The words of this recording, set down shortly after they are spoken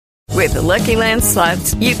With the Lucky Land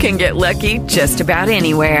Slots, you can get lucky just about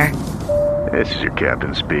anywhere. This is your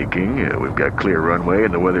captain speaking. We've got clear runway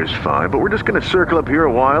and the weather's fine, but we're just going to circle up here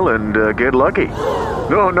a while and get lucky.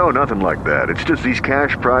 No, nothing like that. It's just these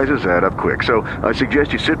cash prizes add up quick. So I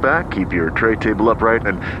suggest you sit back, keep your tray table upright,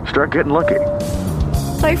 and start getting lucky.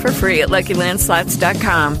 Play for free at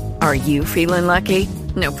LuckyLandSlots.com. Are you feeling lucky?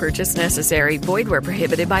 No purchase necessary. Void where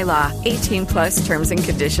prohibited by law. 18+ terms and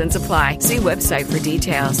conditions apply. See website for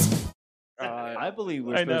details. I believe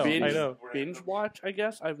we're supposed to binge watch, I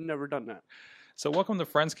guess. I've never done that. So welcome to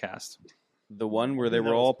Friendscast. The one where they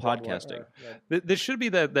were all podcasting. This should be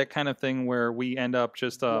that kind of thing where we end up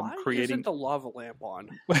just Why creating... isn't the lava lamp on?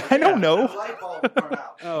 I don't know. Light bulb burn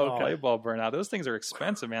out. Oh, okay. Light bulb burnout. Those things are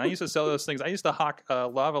expensive, man. I used to sell those things. I used to hawk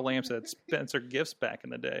lava lamps at Spencer Gifts back in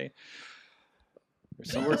the day.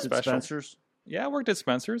 You worked at Spencer's? Yeah, I worked at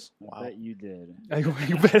Spencer's. I bet you did.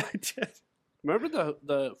 You bet I did. Remember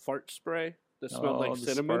the fart spray that smelled like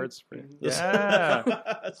cinnamon? Fart spray. Yeah.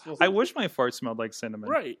 I wish my fart smelled like cinnamon.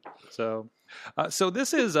 Right. So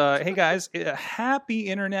this is, hey guys, happy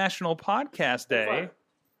International Podcast Day.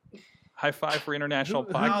 High five for International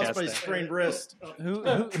Podcast Day. Sprained wrist.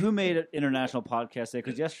 Who made it International Podcast Day?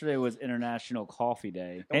 Because yesterday was International Coffee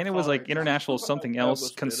Day. And it was like International something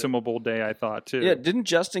else consumable day, I thought, too. Yeah, didn't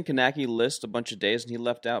Justin Kanacki list a bunch of days and he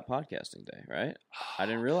left out Podcasting Day, right? I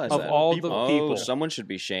didn't realize that. Of all the people. Someone should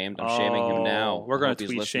be shamed. I'm shaming him now. We're going to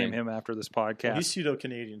tweet shame him after this podcast. He's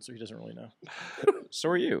pseudo-Canadian, so he doesn't really know. So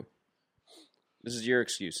are you. This is your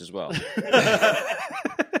excuse as well.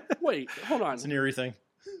 Wait, hold on. It's an Erie thing.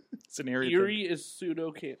 It's an Erie Erie is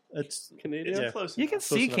pseudo-Canadian? Yeah. Close you can enough.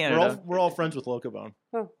 see Close Canada. enough. We're all friends with Locobone.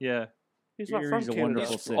 Oh. Yeah. He's not Erie's from a Canada.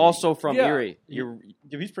 wonderful city. Also from Yeah. Erie.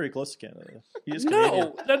 He's pretty close to Canada. He is Canadian.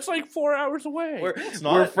 No, that's like 4 hours away. We're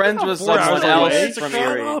friends with 4 hours someone away. else from Shut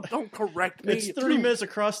Erie. up, don't correct me. It's 30 minutes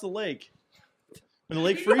across the lake. When the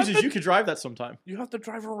lake freezes, you could drive that sometime. You have to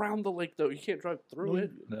drive around the lake, though. You can't drive through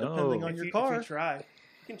it. Depending on your car. If you try. You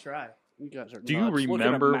can try. You guys are Do you nuts. Look at a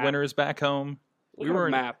remember map. winters back home? Look at a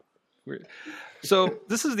map. So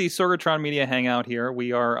this is the Sorgatron Media Hangout here.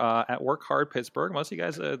 We are at Work Hard Pittsburgh. Most of you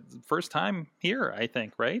guys, first time here, I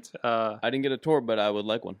think, right? I didn't get a tour, but I would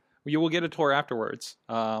like one. You will get a tour afterwards.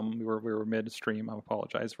 We were midstream. I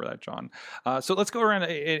apologize for that, John. So let's go around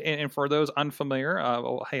and for those unfamiliar,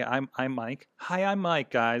 hey, I'm Mike. Hi, I'm Mike,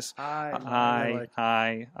 guys.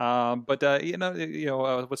 Hi. But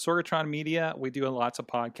with Sorgatron Media, we do lots of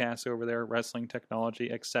podcasts over there, wrestling,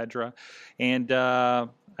 technology, etc. And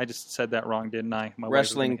I just said that wrong, didn't I? My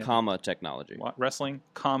Wrestling, technology. What? Wrestling,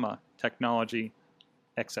 technology,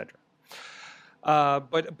 etc.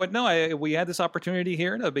 But no, we had this opportunity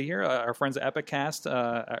here to be here. Our friends at Epicast,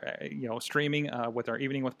 streaming with our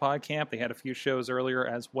Evening with PodCamp. They had a few shows earlier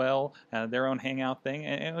as well, their own hangout thing,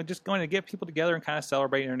 and we're just going to get people together and kind of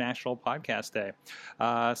celebrate International Podcast Day.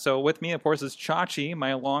 So with me, of course, is Chachi,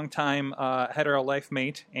 my longtime hetero life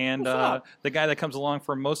mate, and the guy that comes along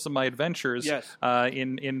for most of my adventures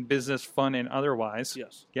in business, fun, and otherwise.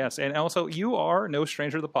 Yes, and also you are no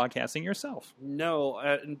stranger to podcasting yourself.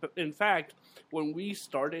 No, in fact, when we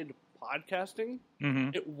started podcasting,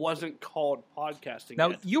 it wasn't called podcasting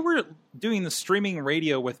Now, yet. you were doing the streaming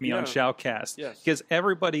radio with me on Shoutcast. Yes. Because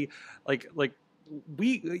everybody,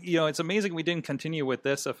 we, it's amazing we didn't continue with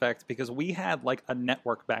this effect because we had like a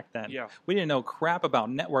network back then. Yeah. We didn't know crap about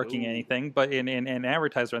networking anything, but in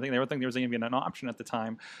advertiser, I think they didn't think there was even an option at the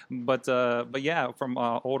time. But yeah, from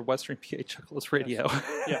old Western PA Chuckles Radio.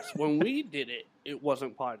 Yes, when we did it, it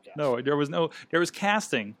wasn't podcast. No, there was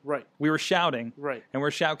casting. Right. We were shouting. Right. And we're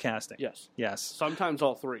shoutcasting. Yes. Sometimes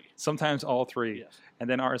all three. Yes. And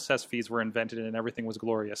then RSS feeds were invented and everything was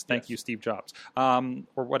glorious. Thank you, Steve Jobs. Or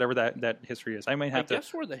whatever that history is. I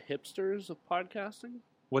guess we're the hipsters of podcasting.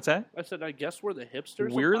 What's that? I said, I guess we're the hipsters.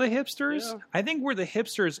 We're the hipsters? Yeah. I think we're the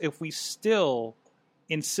hipsters if we still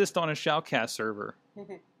insist on a shoutcast server.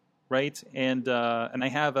 Right? And I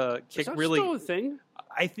have a kick. Is that really still a thing?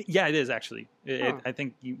 Yeah, it is actually. I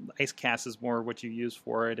think Icecast is more what you use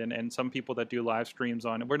for it, and some people that do live streams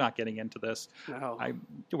on it. We're not getting into this. No,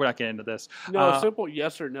 we're not getting into this. No, simple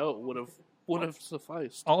yes or no would have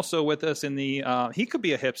sufficed. Also with us in the he could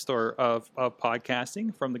be a hipster of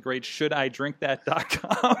podcasting from the great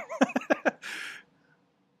shouldidrinkthat.com.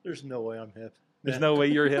 There's no way I'm hip. There's no way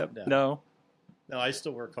you're hip. No, I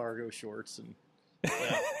still wear cargo shorts and.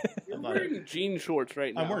 Yeah, you're wearing jean shorts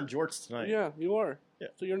right now. I'm wearing jorts tonight. Yeah, you are. Yeah.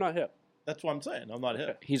 So you're not hip. That's what I'm saying. I'm not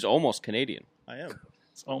hip. He's almost Canadian. I am.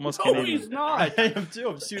 It's almost No, Canadian. he's not. I am too.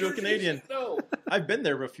 I'm pseudo-Canadian. No. I've been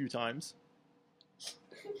there a few times.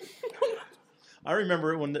 I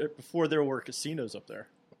remember it before there were casinos up there.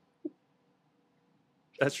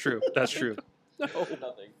 That's true. That's true. No.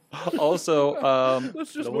 Nothing. Also,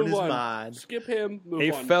 Let's just No one move is on. mine. Skip him. Move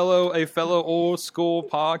a on. fellow old school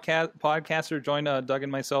podcaster joined Doug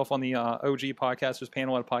and myself on the OG podcasters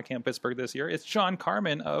panel at PodCamp Pittsburgh this year. It's John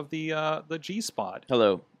Carmen of the G Spot.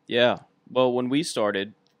 Hello. Yeah. Well, when we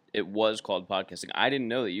started, it was called podcasting. I didn't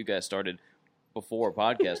know that you guys started before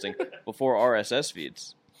podcasting, before RSS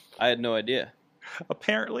feeds. I had no idea.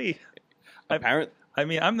 Apparently, I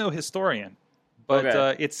mean, I'm no historian, but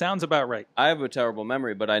Okay. it sounds about right. I have a terrible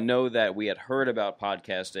memory, but I know that we had heard about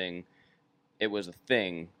podcasting. It was a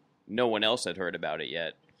thing. No one else had heard about it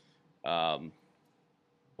yet.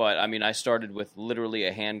 But, I mean, I started with literally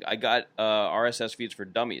I got RSS feeds for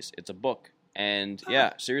dummies. It's a book. And,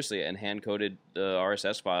 yeah, seriously, and hand-coded the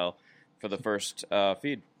RSS file for the first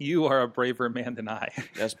feed. You are a braver man than I.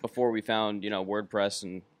 That's before we found, WordPress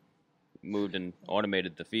and moved and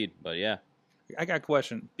automated the feed. But, yeah. I got a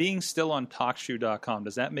question. Being still on TalkShoe.com,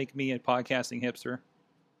 does that make me a podcasting hipster?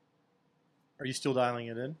 Are you still dialing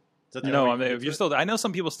it in? Is that the No, only I mean, way you if do you're it? still, I know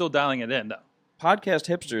some people still dialing it in though. Podcast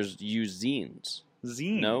hipsters use zines.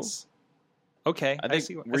 Zines. No. Okay. I think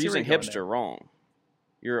see what- we're I see where using you're going hipster there. wrong.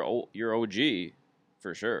 You're OG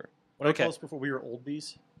for sure. What I Okay. call us before we were old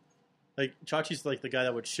bees. Like Chachi's like the guy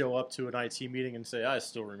that would show up to an IT meeting and say, "I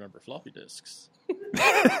still remember floppy disks."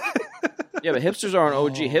 Yeah, but hipsters aren't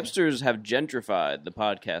OG. Oh. Hipsters have gentrified the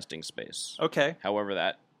podcasting space. Okay. However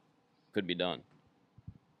that could be done.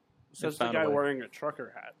 Says the found a guy way. wearing a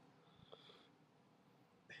trucker hat.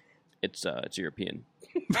 It's European.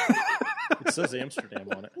 It says Amsterdam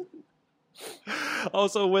on it.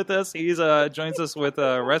 Also with us, he's joins us with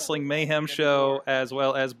a Wrestling Mayhem show as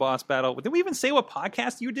well as Boss Battle. Did we even say what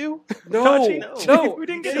podcast you do? No, Chachi? no. We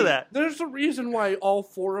didn't get to that. There's a reason why all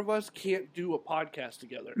four of us can't do a podcast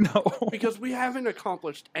together. No. Because we haven't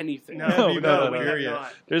accomplished anything. No, we no, have no.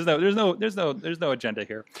 not. There's no agenda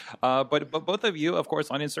here. But both of you, of course,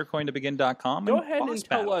 on InsertCoinToBegin.com. Go and ahead Boss and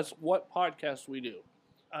tell Battle. us what podcast we do.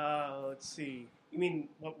 Let's see. You mean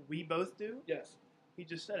what we both do? Yes. He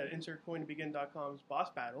just said it. InsertCoinToBegin.com's Boss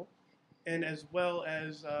Battle, and as well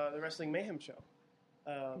as the Wrestling Mayhem show.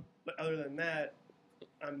 But other than that,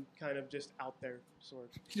 I'm kind of just out there, sort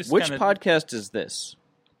of. Just Which kinda- podcast is this?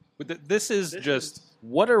 This is This just. is-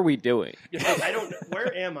 What are we doing? I don't.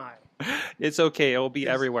 Where am I? It's okay. It will be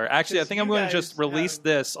Because- everywhere. Actually, I because think I'm you going to guys just release have-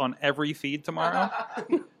 this on every feed tomorrow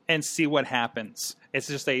and see what happens. It's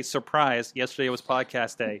just a surprise. Yesterday was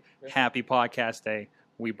podcast day. Happy podcast day.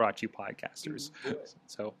 We brought you podcasters.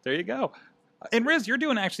 So there you go. And Riz, you're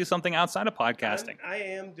doing actually something outside of podcasting. I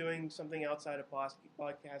am doing something outside of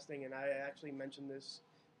podcasting, and I actually mentioned this.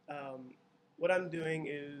 What I'm doing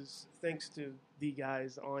is thanks to the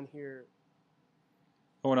guys on here.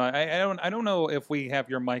 Oh, no, I don't know if we have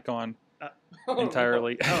your mic on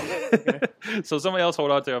entirely. Oh, okay. So somebody else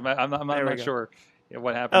hold on to it. I'm There we not go. sure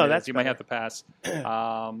what happened. Oh, is. that's You might better. have to pass.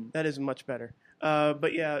 That is much better.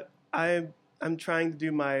 But yeah, I'm trying to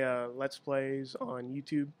do my Let's Plays on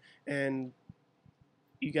YouTube, and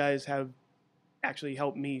you guys have actually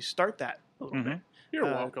helped me start that a little bit. You're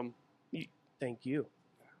Uh, welcome. Thank you.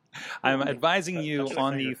 I'm advising you Touch the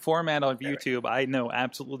on the finger. format of YouTube I know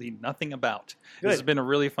absolutely nothing about. This has Good. been a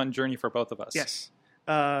really fun journey for both of us. Yes.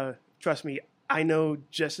 Trust me, I know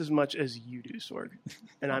just as much as you do, Sorg,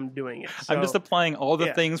 and I'm doing it. I'm just So, applying all the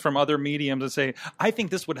yeah. things from other mediums and say, I think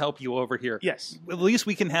this would help you over here. yes. At least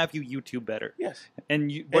we can have you YouTube better. Yes.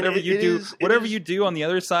 And whatever it- you it do, is- it whatever is- you do on the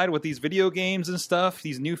other side with these video games and stuff,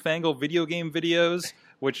 these newfangled video game videos,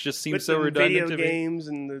 which just seems With so the redundant video to me. games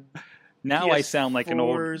and the Now I sound like an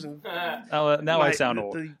old. PS4s and Now I like sound the,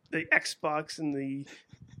 old. The Xbox and the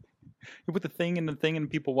You put the thing in the thing and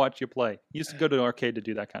people watch you play. You used to go to an arcade to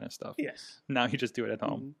do that kind of stuff. yes. Now you just do it at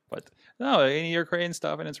home. But no, you're creating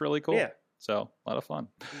stuff and it's really cool. Yeah. So a lot of fun.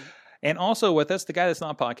 And also with us, the guy that's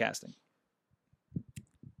not podcasting.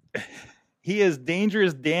 He is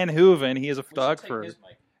Dangerous Dan Hooven. He is a photographer.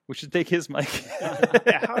 We should take his mic.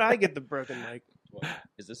 Yeah, how did I get the broken mic?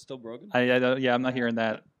 Is this still broken? I'm not hearing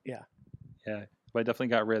that. Yeah. Yeah. But I definitely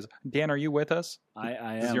got Riz. Dan, are you with us?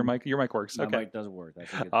 I Is am. your mic works. My Okay. mic does work.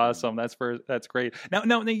 That's a good thing. Awesome. That's great.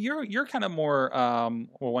 Now you're kind of more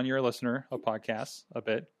when you're a listener of podcasts a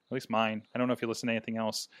bit, at least mine. I don't know if you listen to anything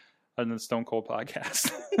else other than the Stone Cold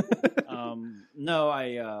podcast. No,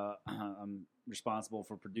 I'm responsible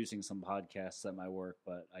for producing some podcasts at my work,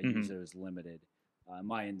 but I use it as limited. In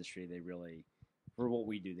my industry, they really, for what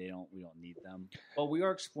we do, we don't need them. But we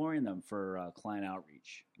are exploring them for client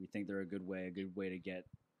outreach. We think they're a good way to get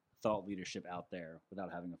thought leadership out there without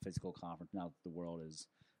having a physical conference. Now that the world is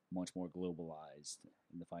much more globalized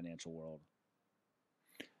in the financial world.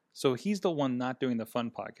 So he's the one not doing the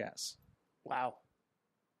fun podcasts. Wow.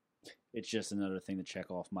 It's just another thing to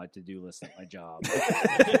check off my to-do list at my job.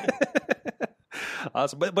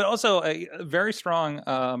 Awesome, but also very strong.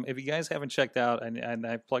 If you guys haven't checked out, and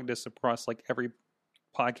I've plugged this across like every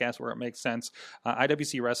podcast where it makes sense,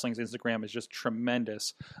 IWC Wrestling's Instagram is just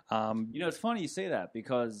tremendous. It's funny you say that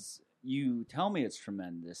because you tell me it's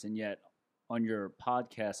tremendous, and yet on your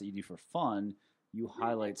podcast that you do for fun, you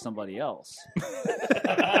highlight somebody else.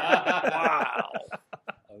 Wow.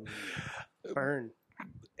 Burn.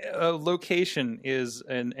 Location is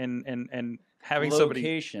and having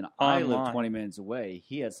Location. somebody I online. live 20 minutes away.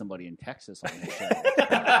 He had somebody in Texas on the show.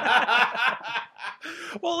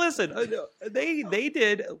 Well, listen, they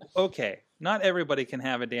did okay. Not everybody can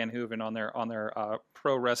have a Dan Hooven on their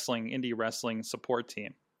pro wrestling, indie wrestling support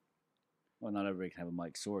team. Well, not everybody can have a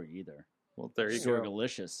Mike Sorg either. Well, there you go.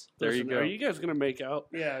 Sorgalicious. There you Listen, go. Are you guys gonna make out?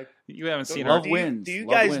 Yeah. You haven't seen Love her. wins. Do you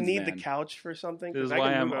Love guys wins, need the man. couch for something? This is 'Cause I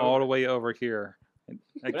why can I'm move all over. the way over here. But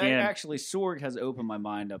Again, actually, Sorg has opened my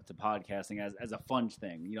mind up to podcasting as a fun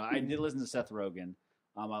thing. I did listen to Seth Rogen.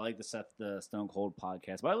 I like the Stone Cold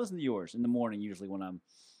podcast, but I listen to yours in the morning. Usually, when I'm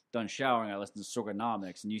done showering, I listen to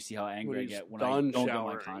Sorganomics, and you see how angry I get when I don't get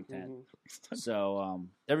my content. Mhm. So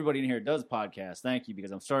everybody in here does podcasts. Thank you,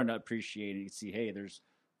 because I'm starting to appreciate it and see, hey, there's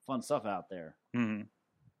fun stuff out there. mhm.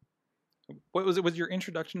 What was it? Was your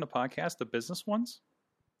introduction to podcast the business ones?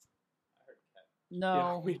 No,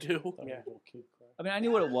 Yeah, we do. Yeah. I mean, I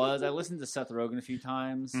knew what it was. I listened to Seth Rogen a few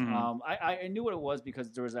times. Mhm. I knew what it was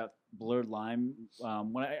because there was that blurred line.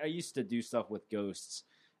 When I used to do stuff with ghosts,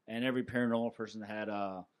 and every paranormal person had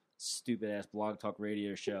a stupid-ass blog talk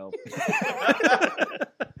radio show.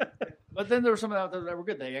 But then there were some out there that were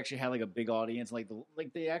good. They actually had like a big audience. Like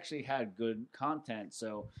they actually had good content.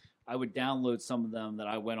 So I would download some of them that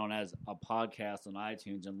I went on as a podcast on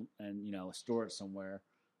iTunes and store it somewhere.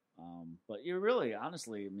 But you really,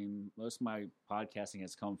 honestly, I mean, most of my podcasting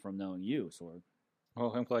has come from knowing you, Sorg.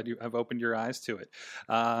 Oh, I'm glad I've opened your eyes to it. Is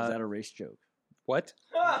that a race joke? What?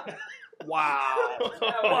 Wow.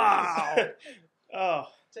 Wow. Oh,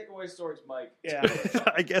 Take away Sorg's mic. yeah.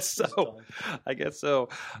 I guess so.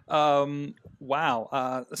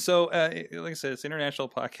 Wow. So, like I said, it's International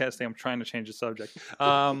Podcast Day. I'm trying to change the subject.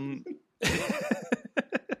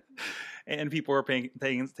 And people are taking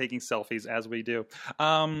selfies as we do.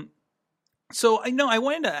 So I know I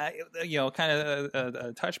wanted to, kind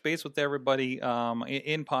of touch base with everybody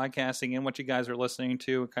in podcasting and what you guys are listening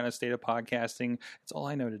to, kind of state of podcasting. It's all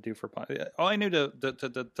I know to do all I knew to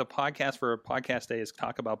podcast for a podcast day is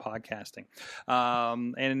talk about podcasting.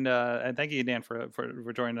 And thank you, Dan,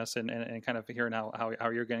 for joining us and kind of hearing how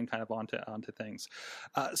you're getting kind of onto things.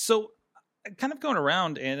 So kind of going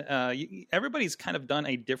around and everybody's kind of done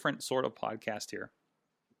a different sort of podcast here.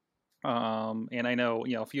 And I know,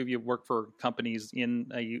 a few of you work for companies in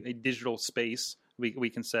a digital space, we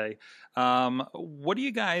can say. What do you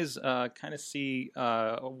guys kind of see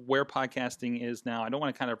where podcasting is now? I don't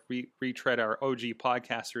want to kind of retread our OG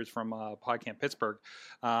podcasters from PodCamp Pittsburgh,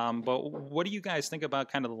 but what do you guys think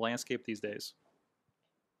about kind of the landscape these days?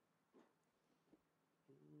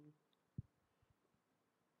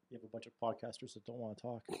 You have a bunch of podcasters that don't want to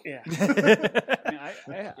talk. Yeah.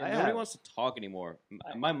 Nobody wants to talk anymore.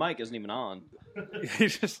 My mic isn't even on.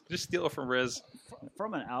 just steal it from Riz.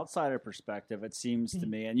 From an outsider perspective, it seems to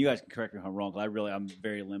me, and you guys can correct me if I'm wrong, because I'm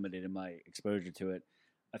very limited in my exposure to it.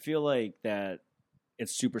 I feel like that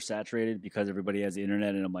it's super saturated because everybody has the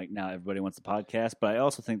internet, and I'm like, now everybody wants a podcast. But I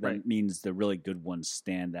also think that means the really good ones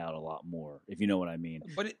stand out a lot more, if you know what I mean.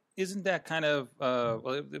 But isn't that kind of,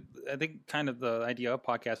 I think kind of the idea of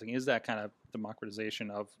podcasting is that kind of democratization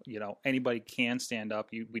of, anybody can stand up.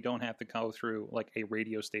 We don't have to go through like a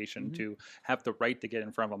radio station to have the right to get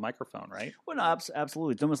in front of a microphone, right? Well, no,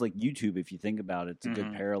 absolutely. It's almost like YouTube if you think about it. It's a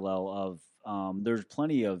good parallel of, there's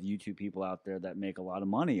plenty of YouTube people out there that make a lot of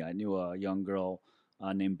money. I knew a young girl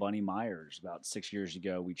named Bunny Myers about 6 years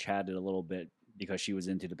ago. We chatted a little bit because she was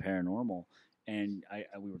into the paranormal, and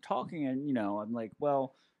we were talking, and I'm like,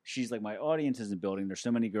 well, she's like, my audience isn't building. There's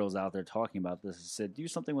so many girls out there talking about this. I said, do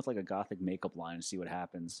something with like a gothic makeup line and see what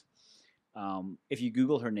happens. If you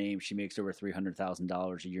Google her name, she makes over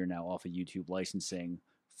 $300,000 a year now off of YouTube licensing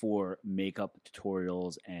for makeup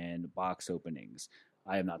tutorials and box openings.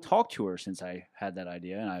 I have not talked to her since I had that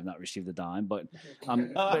idea, and I have not received a dime. But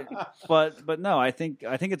no, I think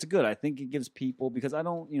it's good. I think it gives people, because I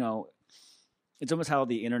don't, it's almost how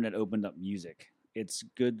the internet opened up music. It's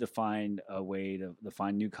good to find a way to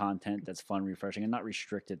find new content that's fun, refreshing, and not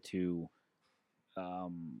restricted to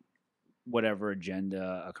whatever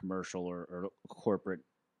agenda a commercial or a corporate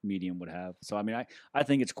medium would have. So I mean, I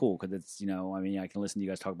think it's cool because it's I can listen to you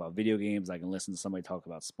guys talk about video games. I can listen to somebody talk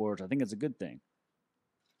about sports. I think it's a good thing.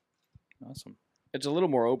 Awesome. It's a little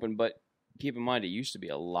more open, but keep in mind it used to be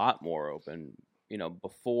a lot more open.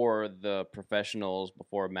 Before the professionals,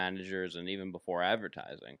 before managers, and even before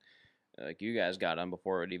advertising. Like you guys got on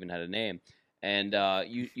before it even had a name. And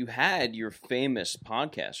you had your famous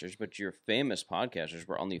podcasters, but your famous podcasters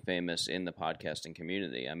were only famous in the podcasting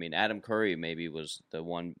community. I mean, Adam Curry maybe was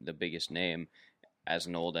the biggest name as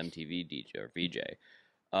an old MTV DJ or VJ.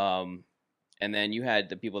 And then you had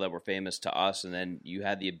the people that were famous to us, and then you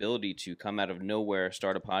had the ability to come out of nowhere,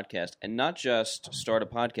 start a podcast, and not just start a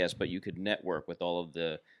podcast, but you could network with all of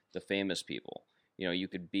the famous people. You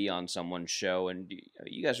could be on someone's show, and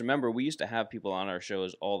you guys remember we used to have people on our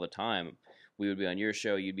shows all the time. We would be on your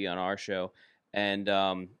show, you'd be on our show, and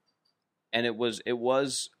it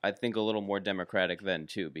was I think a little more democratic then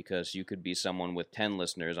too, because you could be someone with 10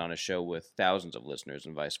 listeners on a show with thousands of listeners,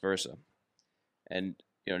 and vice versa. And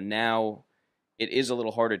now it is a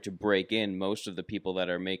little harder to break in. Most of the people that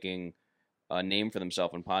are making a name for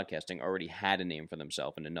themselves in podcasting already had a name for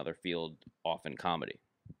themselves in another field, often comedy.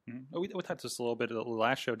 Mm-hmm. We touched this a little bit at the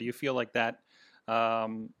last show. Do you feel like that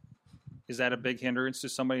is that a big hindrance to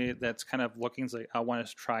somebody that's kind of looking like, I want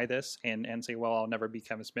to try this and say, well, I'll never be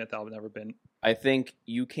Kevin Smith. I've never been. I think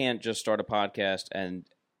you can't just start a podcast and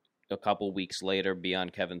a couple weeks later be on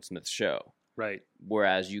Kevin Smith's show. Right.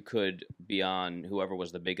 Whereas you could be on whoever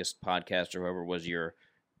was the biggest podcast or whoever was your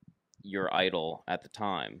idol at the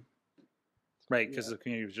time. Right, because the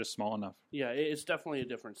community was just small enough. Yeah, it's definitely a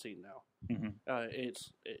different scene now. Mm-hmm.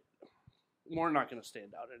 We're not going to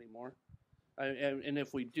stand out anymore. And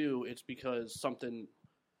if we do, it's because something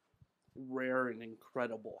rare and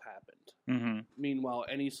incredible happened. Mm-hmm. Meanwhile,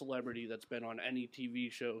 any celebrity that's been on any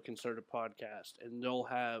TV show can start a podcast, and they'll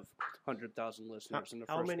have 100,000 listeners in the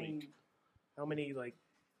first week. How many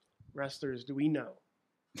wrestlers do we know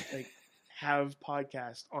have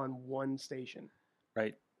podcasts on one station?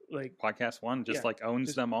 Right. Like Podcast One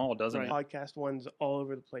owns them all, doesn't it? Podcast One's all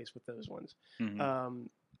over the place with those ones. Mm-hmm.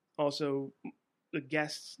 Also, the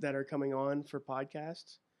guests that are coming on for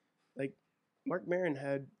podcasts, like Mark Maron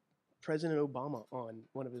had President Obama on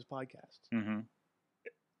one of his podcasts. Mm-hmm.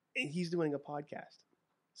 And he's doing a podcast.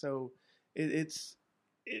 So it's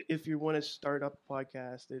if you want to start up a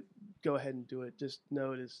podcast, go ahead and do it. Just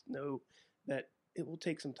know that it will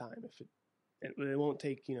take some time. It won't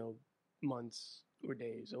take months or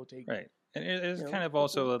days. It'll take right. And it's kind of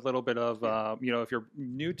also a little bit of, if you're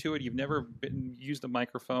new to it, you've never used a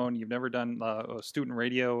microphone, you've never done student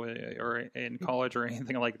radio or in college or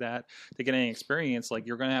anything like that to get any experience,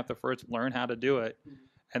 you're going to have to first learn how to do it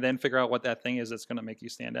and then figure out what that thing is that's going to make you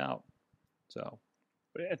stand out. So.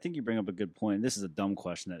 I think you bring up a good point. This is a dumb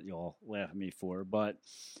question that y'all laugh at me for, but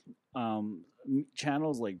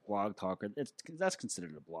channels like Blog Talk, that's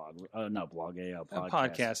considered a blog, not blog, a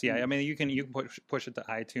podcast. Yeah, I mean you can push it to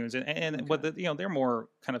iTunes, and okay. But they're more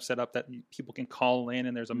kind of set up that people can call in,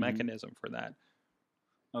 and there's a mechanism for that.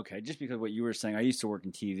 Okay, just because what you were saying, I used to work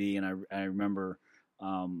in TV, and I remember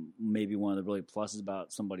maybe one of the really pluses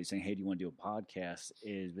about somebody saying, "Hey, do you want to do a podcast?"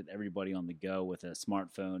 is with everybody on the go with a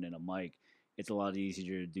smartphone and a mic. It's a lot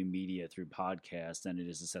easier to do media through podcasts than it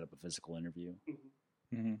is to set up a physical interview.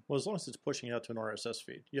 Mm-hmm. Well, as long as it's pushing it out to an RSS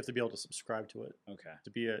feed, you have to be able to subscribe to it. Okay.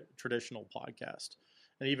 To be a traditional podcast.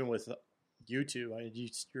 And even with YouTube,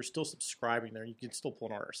 you're still subscribing there. You can still pull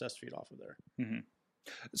an RSS feed off of there. Mm-hmm.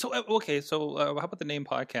 So, how about the name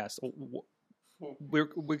podcast?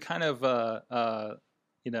 We're kind of,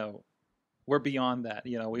 we're beyond that.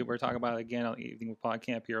 We were talking about, again, on Evening with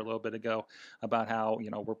PodCamp here a little bit ago about how,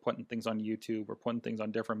 we're putting things on YouTube. We're putting things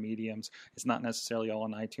on different mediums. It's not necessarily all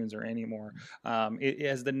on iTunes or anymore.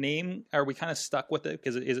 As the name, are we kind of stuck with it?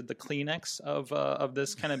 Because is it the Kleenex of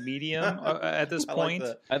this kind of medium at this point?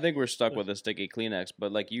 I think we're stuck with a sticky Kleenex.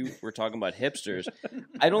 But like you were talking about hipsters,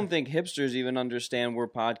 I don't think hipsters even understand where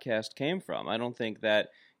podcast came from. I don't think that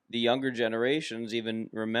the younger generations even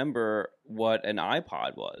remember what an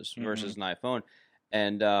iPod was versus an iPhone.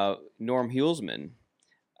 And Norm Hulsman,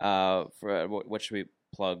 for what should we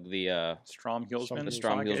plug? The Strom Hulsman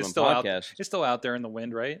podcast. It's still out there in the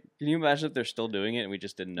wind, right? Can you imagine if they're still doing it and we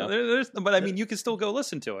just didn't know? But I mean, you can still go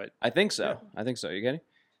listen to it. I think so. Yeah. I think so. You kidding?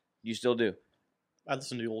 You still do? I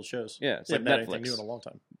listen to old shows. Yeah, it's like Netflix. Anything new in a long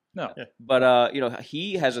time. No, yeah. But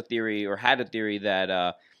he has a theory or had a theory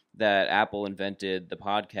that Apple invented the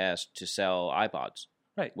podcast to sell iPods.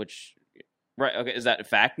 Right. Okay. Is that a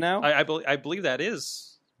fact now? I believe that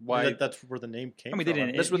is why. That's where the name came from. I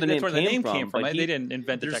mean, that's where the name came from. They didn't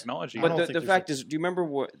invent the technology. But the fact is, do you remember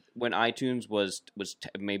when iTunes was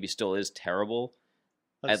maybe still is terrible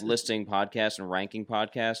at listing podcasts and ranking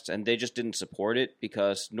podcasts, and they just didn't support it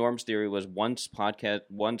because Norm's theory was once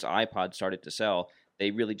iPod started to sell,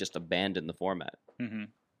 they really just abandoned the format. Mm-hmm.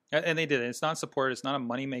 And they did it. It's not support. It's not a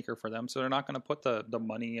moneymaker for them, so they're not going to put the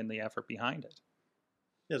money and the effort behind it.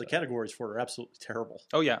 Yeah, the categories for it are absolutely terrible.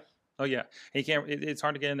 Oh yeah. You can't. It's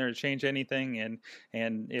hard to get in there to change anything,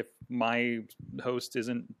 and if my host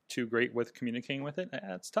isn't too great with communicating with it,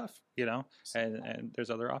 it's tough, And there's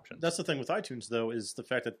other options. That's the thing with iTunes, though, is the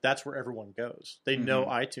fact that that's where everyone goes. They know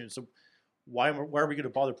iTunes, so why are we going to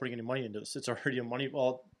bother putting any money into this? It's already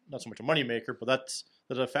not so much a money maker, but that's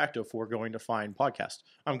the de facto for going to find podcast.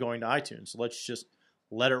 I'm going to iTunes, so let's just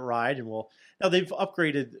let it ride, and now they've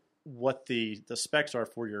upgraded what the specs are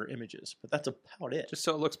for your images, but that's about it. Just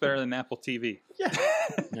so it looks better than Apple TV.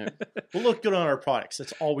 Yeah. We'll look good on our products.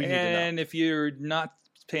 That's all we need to know. And if you're not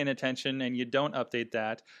paying attention and you don't update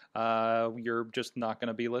that, you're just not going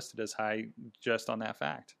to be listed as high just on that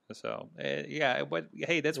fact. So, but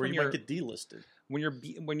hey, that's when you might get delisted.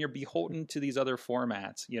 When you're beholden to these other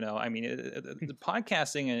formats, the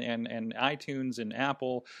podcasting and iTunes and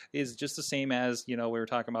Apple is just the same as, we were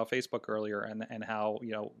talking about Facebook earlier and how,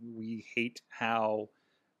 we hate how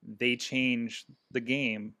they change the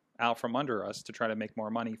game out from under us to try to make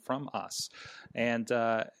more money from us. And,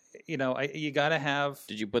 you got to have...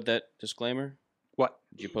 Did you put that disclaimer? What?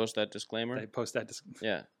 Did you post that disclaimer? Did I post that disclaimer?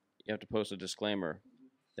 Yeah. You have to post a disclaimer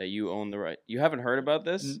that you own the right. You haven't heard about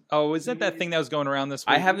this? Oh, is that thing that was going around this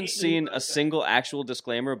week? I haven't seen a single actual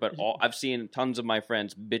disclaimer, but I've seen tons of my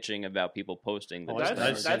friends bitching about people posting the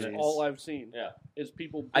disclaimer. That's all I've seen. Yeah. Is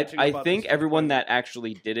people bitching I about think this everyone that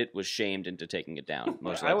actually did it was shamed into taking it down,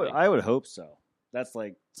 most likely. I would hope so. That's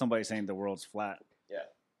like somebody saying the world's flat. Yeah.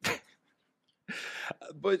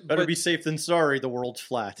 Better be safe than sorry. The world's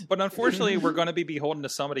flat. But unfortunately, we're going to be beholden to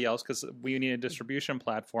somebody else because we need a distribution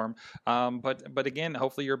platform. But again,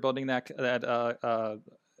 hopefully, you're building that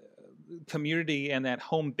community and that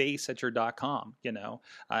home base at your .com.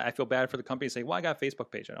 I feel bad for the company saying, "Well, I got a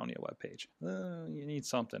Facebook page. I don't need a web page." You need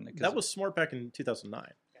something. That was smart back in 2009.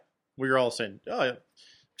 We were all saying, "Oh, yeah,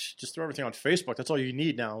 just throw everything on Facebook. That's all you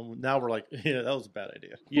need now." Now we're like, "Yeah, that was a bad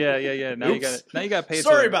idea." Yeah. Now you got to pay.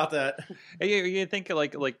 Sorry about that. You think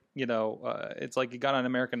it's like you got on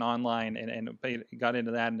American Online and got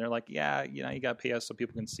into that, and they're like, "Yeah, you got to pay us so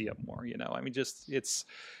people can see it more."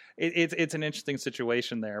 It's an interesting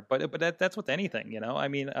situation there, but that's with anything,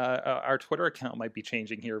 our Twitter account might be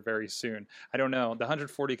changing here very soon. I don't know. The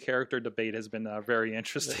 140 character debate has been very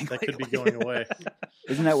interesting. That could be going away.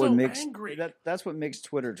 Isn't that what makes angry. That's what makes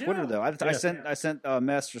Twitter Twitter though? I sent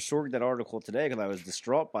Master Sorg that article today because I was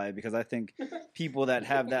distraught by it, because I think people that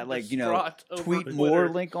have that tweet more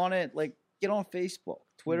link on it, get on Facebook.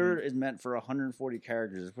 Twitter is meant for 140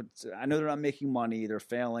 characters. I know they're not making money; they're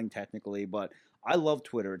failing technically, but I love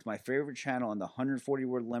Twitter. It's my favorite channel, and the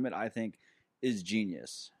 140-word limit, I think, is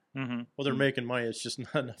genius. Mm-hmm. Well, they're making money. It's just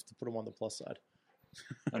not enough to put them on the plus side.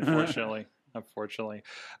 Unfortunately.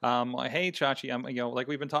 Hey, Chachi, like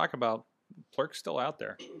we've been talking about, Plurk's still out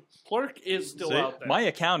there. Plurk is still out there. My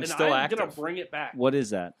account is still active. I'm going to bring it back. What is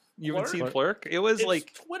that? You haven't seen Plurk? It was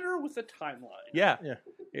it's Twitter with a timeline. Yeah.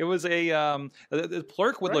 It was the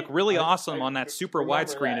Plurk would look really awesome on that super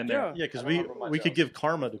widescreen in there. Yeah, because we could give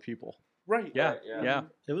karma to people. Right. Yeah.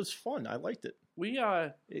 It was fun. I liked it.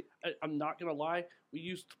 I'm not going to lie. We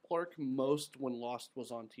used Plurk most when Lost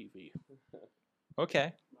was on TV.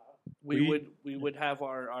 Okay. We would have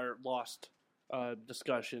our Lost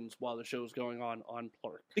discussions while the show was going on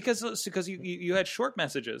Plurk. Because you had short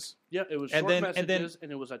messages. Yeah, it was short messages,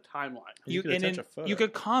 and it was a timeline. You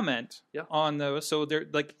could comment on those. So there,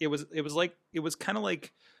 it was kind of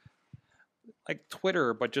like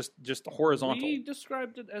Twitter, but just horizontal. We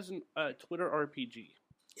described it as a Twitter RPG.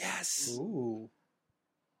 Yes. Ooh.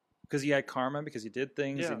 Because you had karma, because you did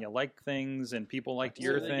things and you liked things, and people liked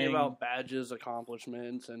your thing. They gave out badges,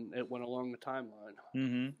 accomplishments, and it went along the timeline.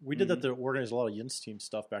 Mm-hmm. We did that to organize a lot of Yin's team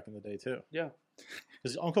stuff back in the day too. Yeah,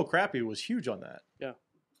 because Uncle Crappy was huge on that. Yeah,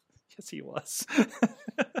 yes, he was.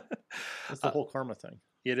 That's the whole karma thing.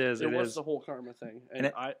 It is. It was the whole karma thing,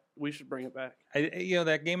 and we should bring it back. That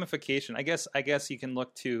gamification. I guess you can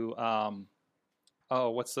look to.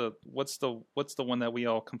 What's the one that we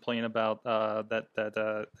all complain about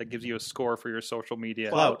that gives you a score for your social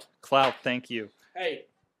media? Clout. Thank you. Hey,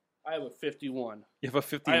 I have a 51. You have a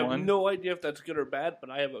 51? I have no idea if that's good or bad,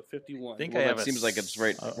 but I have a 51. That seems like it's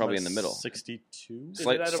right, probably in the middle. 62?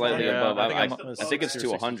 Slightly above. I think it's to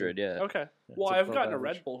 62. 100, yeah. Okay. Well, I've gotten a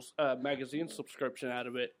Red Bull magazine subscription out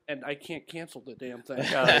of it, and I can't cancel the damn thing.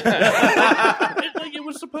 It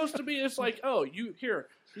was supposed to be, it's like, oh, you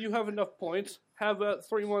have enough points, have a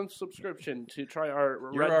 3-month subscription to try our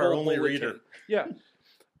You're Red our Bull only bulletin. reader. Yeah.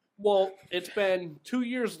 Well, it's been 2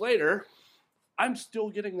 years later. I'm still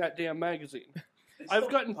getting that damn magazine. I've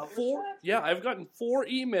gotten 4. Yeah, I've gotten 4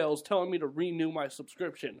 emails telling me to renew my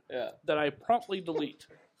subscription. Yeah. That I promptly delete.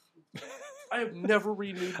 I have never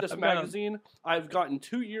renewed this magazine. I've gotten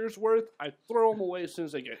 2 years worth. I throw them away as soon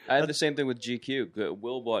as I get. I had the same thing with GQ.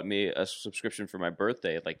 Will bought me a subscription for my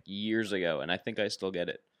birthday like years ago, and I think I still get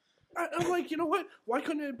it. I'm like, you know what? Why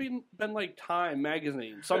couldn't it have been like Time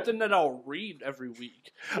magazine, something that I'll read every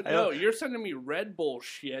week? But no, you're sending me Red Bull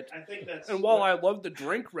shit. I think that's. And while I love to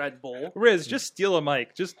drink Red Bull, Riz, just steal a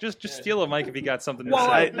mic. Just steal a mic if you got something to while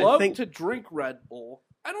say. I love to drink Red Bull,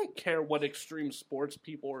 I don't care what extreme sports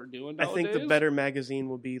people are doing nowadays. I think the better magazine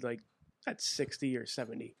will be like at 60 or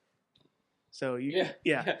 70. So you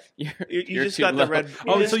You're just too got low. the red.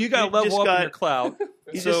 So you got to level up in your cloud.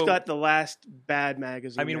 You So- just got the last bad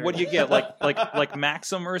magazine. I mean, there. what do you get? Like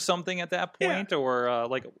Maxim or something at that point, or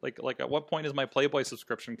like at what point does my Playboy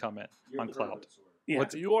subscription come in on cloud? Yeah.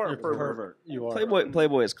 you are a You're pervert. You are.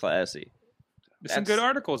 Playboy is classy. There's some good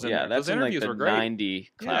articles in there. That's Those in like interviews the were great. 90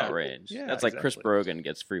 clout Yeah. range. Yeah, That's like Chris exactly. Brogan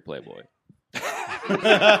gets free Playboy.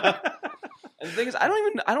 And the thing is, I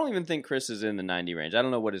don't even think Chris is in the 90 range. I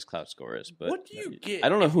don't know what his clout score is, but What do you get? I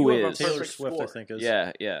don't know if who you have a is. Taylor perfect Swift, score? I think is.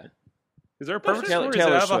 Yeah. Is there a perfect Taylor- score? Is it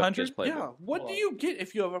Taylor out of Swift 100? gets Playboy. Yeah. What do you get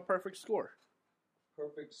if you have a perfect score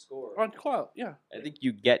Perfect score. on Cloud? Yeah, I think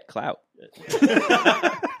you get clout. that's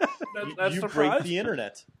you the break prize. the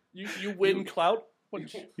internet. You win clout.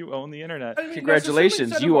 You own the internet. I mean, that's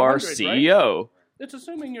Congratulations, assuming you are it's out of 100, right? CEO. It's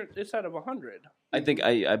assuming it's out of 100. I think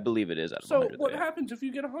I believe it is out of So 100. what yeah. happens if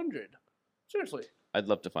you get 100? Seriously, I'd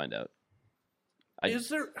love to find out. is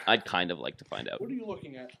there? I'd kind of like to find out. What are you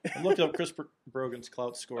looking at? I looked up Chris Brogan's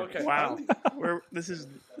clout score. Okay. Wow. This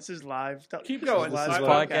is live. Keep going. This is Live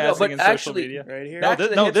live Podcasting but and social actually- media. right here. No, Back to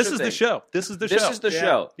the this hipster is the thing. show. This is the This show. is the Yeah.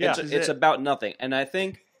 show. Yeah. It's about nothing, and I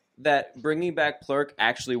think that bringing back Plurk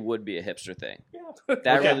actually would be a hipster thing.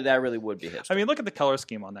 That really would be hipster. I mean, look at the color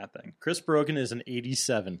scheme on that thing. Chris Brogan is an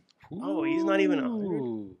 87. Oh, he's not even 100.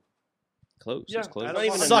 Ooh. Close. Yeah, it's close. I don't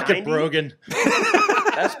even- Suck it, 90? Brogan.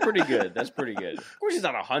 That's pretty good. That's pretty good. Of course, he's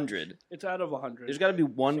not 100. It's out of 100. There's got to be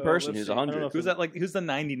one So, person let's who's see. I don't 100. know Who's that? Like who's the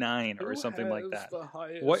 99 or Who something like has that? the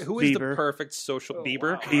highest- Who is the Bieber. perfect social Oh,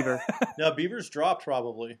 Bieber? wow. Bieber. No, Bieber's dropped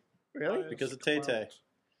probably. Really? highest Because of Tay-Tay. clout?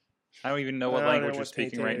 I don't even know what I don't language know you're what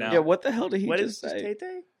speaking Tay-Tay right is. now. Yeah, what the hell did he What just is this, say?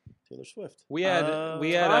 Tay-Tay? Taylor Swift. We had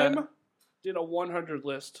Time did a 100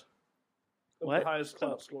 list of What? the highest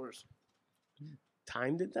clout scores.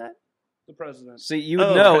 Time did that? The president. See, you would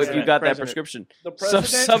Oh, know if you president, got that president. prescription. The president.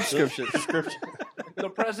 Subscription. The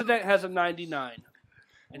president has a 99,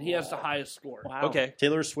 and he has the highest score. Wow. Okay.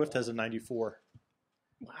 Taylor Swift has a 94.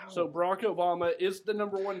 Wow. So Barack Obama is the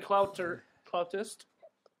number one cloutist.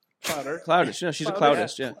 Clouter. Cloudist. No, she's a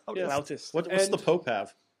Cloudist. cloudist, yeah. Yes. Flautist. What's And- the Pope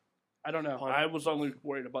have? I don't know. I was only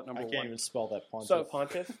worried about number I can't one. even spell that pontiff. So-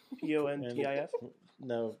 Pontiff? Pontif?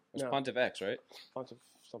 No, It's No. Pontiff X, right? Pontiff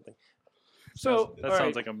something. So That all sounds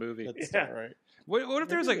right. like a movie. that's Yeah. not right. What if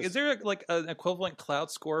there's Maybe like, it is there like an equivalent cloud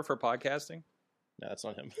score for podcasting? No, that's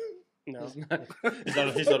not him. No.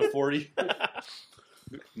 He's not a 40.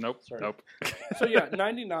 Nope. Sorry. Nope. So yeah,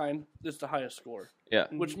 99 is the highest score, Yeah.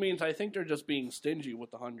 which means I think they're just being stingy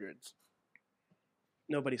with the hundreds.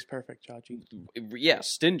 Nobody's perfect, Chachi. Yeah,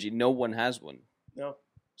 stingy. No one has one. No.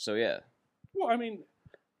 So, yeah. Well, I mean,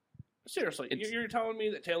 seriously, It's- you're telling me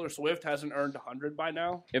that Taylor Swift hasn't earned 100 by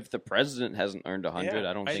now? If the president hasn't earned 100, Yeah.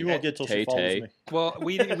 I don't I- think She won't get till she follows Tay-Tay. me. Well,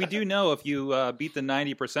 we do know if you beat the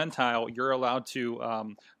 90 percentile, you're allowed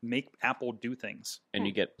to make Apple do things, And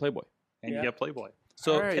you get Playboy. and Yeah. you get Playboy.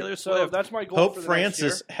 So All right, Taylor so Swift. that's my goal Pope for the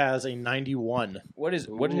Francis next has a 91. What is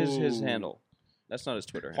his Ooh. handle? That's not his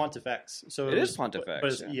Twitter handle. Pontiff X. So It is was- Pontiff but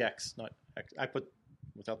X, it's yeah. EX, not X. I put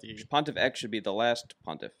without the E. Pontiff X should be the last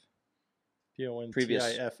pontiff.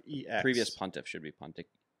 Pontiffex. Previous pontiff should be Pontiff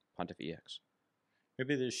EX.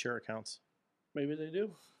 Maybe they just share accounts. year. Maybe they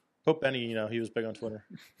do. Pope Benny, he was big on Twitter.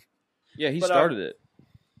 Yeah, he But, started it.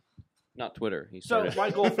 Not Twitter. He So started my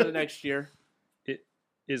goal for the next year,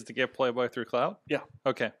 is to get Playboy through cloud. Yeah.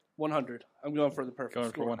 Okay. 100. I'm going for the perfect Going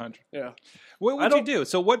score. for 100. Yeah. What I would you don't- do?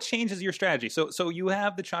 So what changes your strategy? So you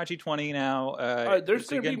have the Chachi 20 now. There's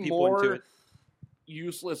so going to getting be people into more it.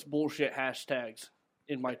 useless bullshit hashtags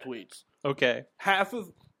in my tweets. Okay.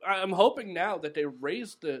 I'm hoping now that they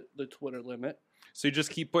raised the Twitter limit. So you just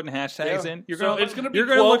keep putting hashtags Yeah. in. You're So gonna it's gonna be you're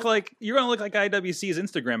gonna 12 look like IWC's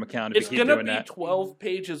Instagram account if It's you keep going to doing be that. 12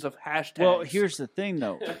 pages of hashtags. Well, here's the thing,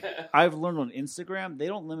 though. I've learned on Instagram, they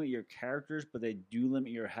don't limit your characters, but they do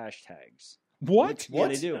limit your hashtags. What? Yeah,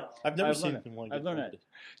 they do. I've never I've seen learned one. I've learned that.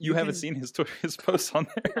 You haven't can- seen his posts on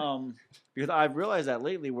there. Because I've realized that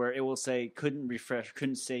lately where it will say couldn't refresh,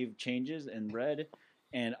 couldn't save changes in red.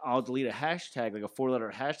 and I'll delete a hashtag, like a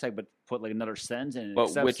 4-letter hashtag, but put like another sentence in and it But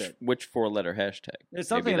accepts which 4-letter hashtag? It's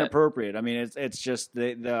something Maybe that- inappropriate. I mean, it's just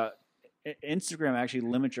the Instagram actually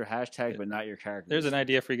limits your hashtag, but not your characters. There's an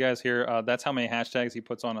idea for you guys here. That's how many hashtags he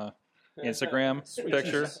puts on a Instagram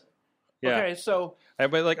picture. Yeah. Okay, so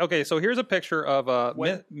So here's a picture of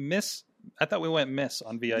When- Miss. I thought we went Miss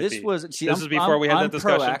on VIP. This was is before we had I'm that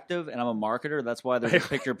discussion. proactive, and I'm a marketer. That's why there's a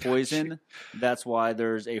picture poison. That's why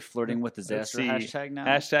there's a flirting with disaster see. hashtag now.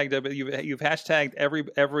 Hashtag you've hashtagged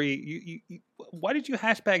every. Why did you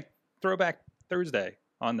hashtag Throwback Thursday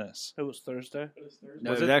on this? it was Thursday.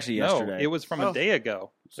 No, it was actually yesterday. No, it was from a day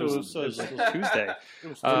ago. So it was Tuesday. It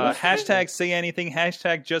was Hashtag say anything.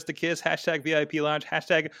 Hashtag just a kiss. Hashtag VIP lounge.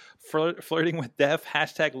 Hashtag flirting with death.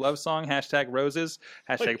 Hashtag love song. Hashtag roses.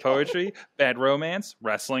 Hashtag poetry. Bad romance.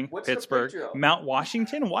 Wrestling. What's the Pittsburgh. picture of? Mount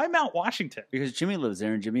Washington. Why Mount Washington? Because Jimmy lives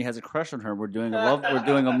there, and Jimmy has a crush on her. We're doing a love.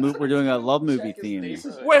 We're doing a love movie theme.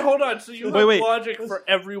 Wait, hold on. So you have Wait. logic for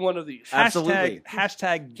every one of these. Absolutely.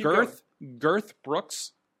 Hashtag Keep Girth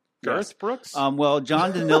Brooks. Girth Brooks. Well,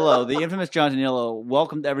 John Danilo, the infamous John Danilo,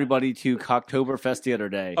 welcomed everybody to Cocktoberfest the other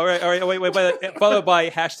day. All right. Wait. Followed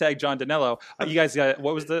by hashtag John Danilo. You guys got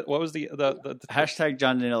what was the Hashtag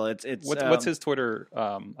John Danilo. It's what's his Twitter?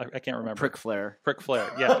 I can't remember. Prick Flare. Prick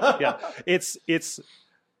Flare. Yeah. It's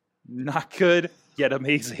not good yet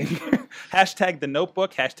amazing. Hashtag the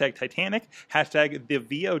Notebook. Hashtag Titanic. Hashtag the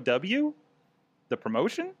VOW. The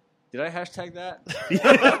promotion. Did I hashtag that?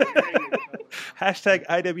 Hashtag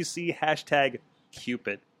IWC. Hashtag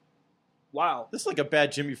Cupid. Wow. This is like a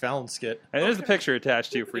bad Jimmy Fallon skit. And there's a picture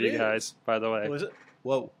attached to for It you is. guys, by the way. Was it?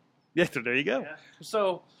 Whoa. Yeah, there you go.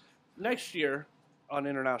 So next year on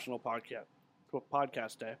International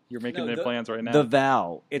Podcast Day. You're making the plans right now. The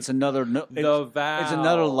Vow. It's another. The Vow. It's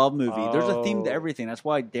another love movie. There's a theme to Oh. everything. That's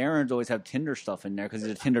why Darren's always have Tinder stuff in there because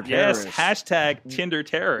he's a Tinder Yes, terrorist. hashtag Tinder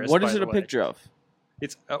terrorist. What by is it the a way. picture of?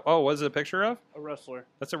 It's what is it a picture of? A wrestler.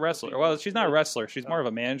 That's a wrestler. Well, she's not a wrestler. She's more of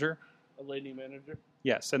a manager. A lady manager.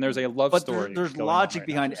 Yes, and there's a love But story. there's going on logic right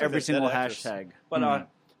behind Looks like every a single dead actress. hashtag. But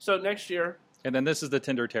so next year, now. And then this is the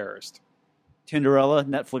Tinder terrorist. Tinderella,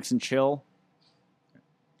 Netflix and chill.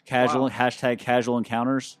 Casual Wow. hashtag casual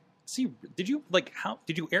encounters. See, did you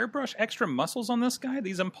airbrush extra muscles on this guy?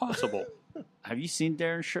 These impossible. Have you seen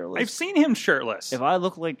Darren shirtless? I've seen him shirtless. If I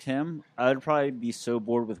looked like Tim, I would probably be so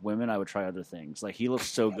bored with women, I would try other things. Like, he looks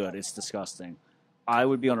so good. It's disgusting. I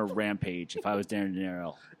would be on a rampage if I was Darren De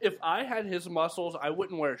Niro. if I had his muscles, I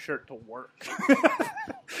wouldn't wear a shirt to work.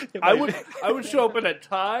 If I would show up in a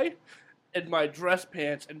tie and my dress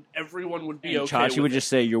pants, and everyone would be And okay. Chachi with would it. just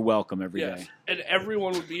say, "You're welcome" every day. Yes, and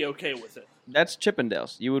everyone would be okay with it. That's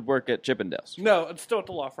Chippendales. You would work at Chippendales. No, it's still at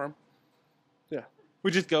the law firm. Yeah,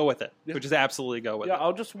 we just go with it. Yeah. We just absolutely go with yeah. it.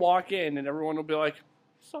 I'll just walk in, and everyone will be like,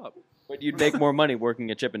 "What's up?" But you'd make more money working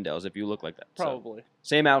at Chippendales if you look like that. So, Probably.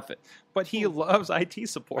 same outfit. But he loves IT I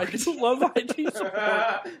support. just love IT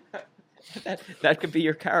support. That could be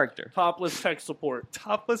your character. Topless tech support.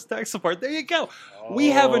 Topless tech support. There you go. We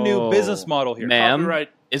have a new business model here. Ma'am, Copyright.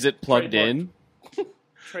 is it plugged in?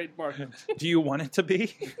 Trademark. Do you want it to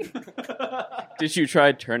be? Did you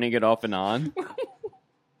try turning it off and on?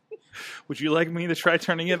 Would you like me to try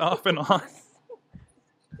turning it off and on?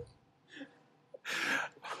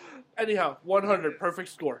 Anyhow, 100, perfect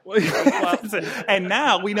score. And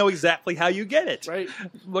now we know exactly how you get it. Right?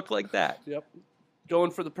 Look like that. Yep. Going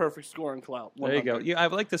for the perfect score in Clout. There you go. 100. Yeah,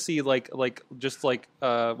 I'd like to see we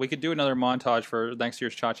could do another montage for next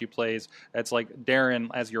year's Chachi Plays. It's like Darren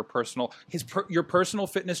as your personal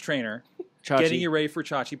fitness trainer, Chachi, getting you ready for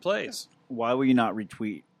Chachi Plays. why will you not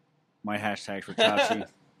retweet my hashtag for Chachi?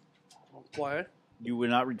 Why? You would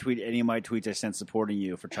not retweet any of my tweets I sent supporting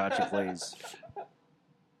you for Chachi Plays.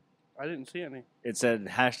 I didn't see any. It said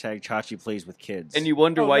hashtag Chachi Plays with kids. And you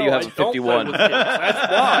wonder why no, you have I a don't play 51. with kids.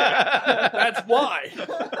 That's why.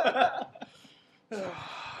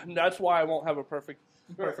 And that's why I won't have a perfect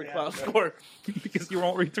Clout score. Because you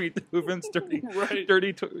won't retweet the movements dirty Right.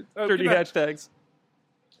 dirty Okay. hashtags.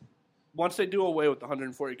 Once they do away with the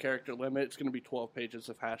 140 character limit, it's going to be 12 pages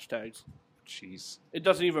of hashtags. Jeez. It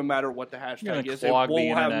doesn't even matter what the You're hashtag gonna is. It clog the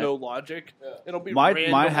will have internet. no logic. It'll be my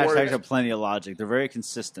random hashtags words. have plenty of logic. They're very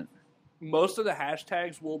consistent. Most of the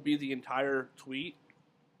hashtags will be the entire tweet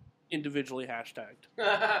individually hashtagged.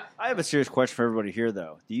 I have a serious question for everybody here,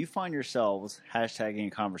 though. Do you find yourselves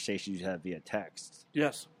hashtagging conversations you have via text?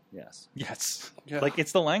 Yes, Yes. Yes. Yeah. Like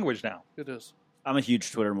it's the language now. it is. I'm a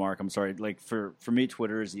huge Twitter mark. I'm sorry. Like for me,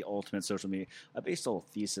 Twitter is the ultimate social media. I based a whole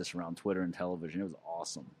thesis around Twitter and television. It was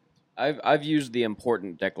awesome. I've used the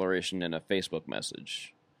important declaration in a Facebook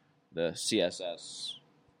message, the CSS.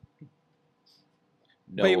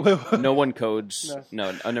 No, Wait. no one codes.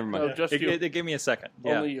 No, never mind. No, just you. Give me a second.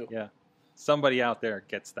 Only you. Yeah. Somebody out there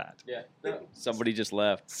gets that. Yeah. Somebody just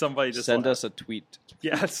left. Somebody just Send left. us a tweet.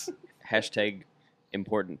 Yes. Hashtag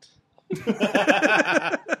important.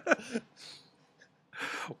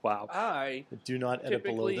 Wow. I Do not edit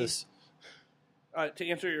below Typically- this. to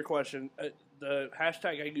answer your question, the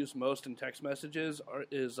hashtag I use most in text messages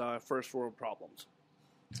is first world problems,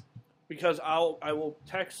 because I will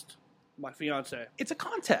text my fiance. It's a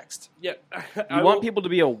context. Yeah, You want people to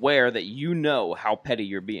be aware that you know how petty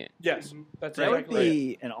you're being. Yes, that's That would exactly right.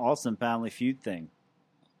 be an awesome Family Feud thing.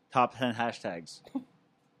 Top 10 hashtags.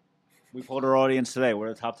 We polled our audience today. What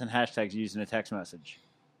are the top 10 hashtags used in a text message?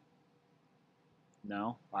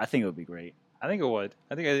 No? I think it would be great. I think it would.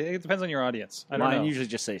 I think it depends on your audience. I don't Mine know. usually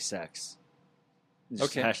just say sex.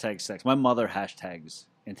 Just Okay. hashtag sex. My mother hashtags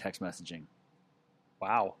in text messaging.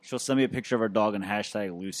 Wow. She'll send me a picture of her dog and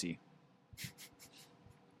hashtag Lucy.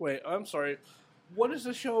 Wait, I'm sorry. What is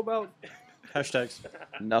this show about? Hashtags.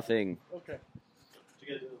 Nothing. Okay.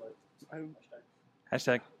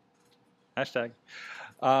 Hashtag.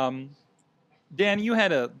 Dan, you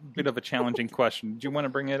had a bit of a challenging question. Do you want to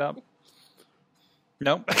bring it up?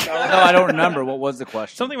 No? No, I don't remember. What was the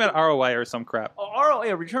question? Something about ROI or some crap.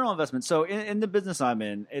 ROI, return on investment. So in the business I'm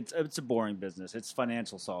in, it's a boring business. It's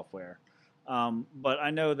financial software. But I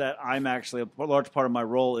know that I'm actually a large part of my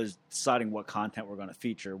role is deciding what content we're going to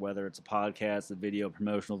feature, whether it's a podcast, a video,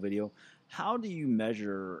 promotional video. How do you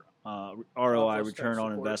measure ROI, return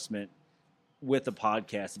on investment, with a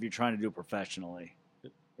podcast if you're trying to do it professionally?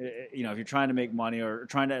 You know, if you're trying to make money or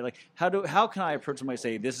trying to how can I approach somebody and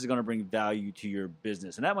say this is going to bring value to your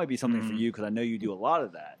business? And that might be something for you because I know you do a lot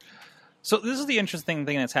of that. So this is the interesting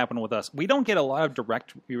thing that's happened with us. We don't get a lot of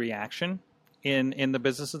direct reaction in the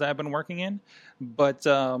businesses that I've been working in, but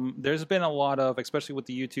there's been a lot of, especially with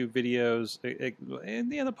the YouTube videos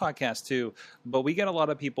and the other podcasts too, but we get a lot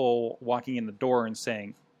of people walking in the door and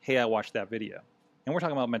saying, hey, I watched that video. And we're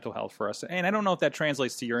talking about mental health for us. And I don't know if that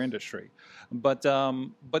translates to your industry, but I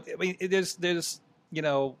mean, there's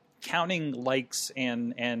counting likes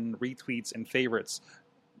and retweets and favorites.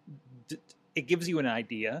 It gives you an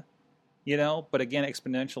idea, but again,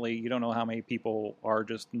 exponentially, you don't know how many people are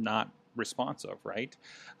just not responsive, right?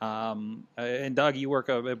 And Doug, you work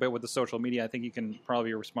a bit with the social media. I think you can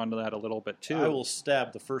probably respond to that a little bit too. I will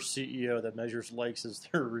stab the first CEO that measures likes as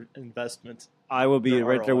their investment. I will be Their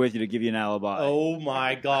right there ROI. with you to give you an alibi. Oh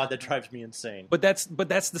my God, that drives me insane. But that's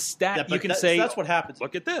the stat. Yeah, You but can say that's what happens.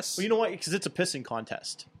 Look at this. Well, you know what? Because it's a pissing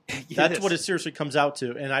contest. It That's is. what it seriously comes out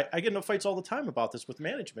to. And I get into fights all the time about this with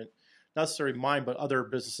management, not necessarily mine, but other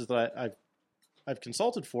businesses that I've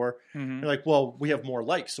consulted for. Mhm. They're like, well, we have more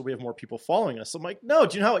likes, so we have more people following us. I'm like, no,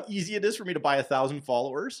 do you know how easy it is for me to buy 1,000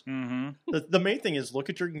 followers? Mm-hmm. The main thing is look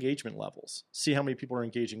at your engagement levels. See how many people are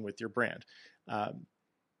engaging with your brand.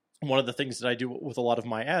 One of the things that I do with a lot of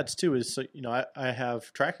my ads too is, I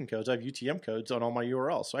have tracking codes. I have UTM codes on all my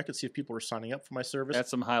URLs, so I could see if people are signing up for my service,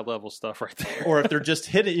 That's some high level stuff right there. or if they're just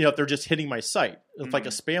hitting, my site, if like a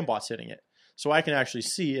spam bot's hitting it. So I can actually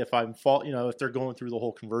see if if they're going through the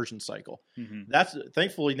whole conversion cycle. Mhm. That's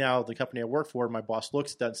thankfully now the company I work for, my boss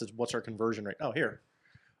looks at that and says, "What's our conversion rate?" Oh, here,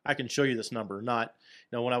 I can show you this number. Not,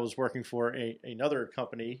 when I was working for another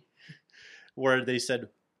company, where they said,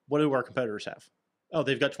 "What do our competitors have?" Oh,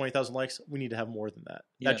 they've got 20,000 likes. We need to have more than that.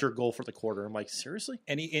 That's Yeah. your goal for the quarter. I'm like, seriously?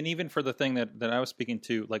 And even for the thing that I was speaking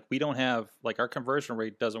to, like we don't have, like our conversion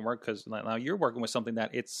rate doesn't work because now you're working with something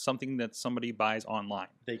it's something that somebody buys online.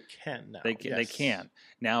 They can now. They can.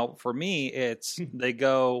 Now for me, it's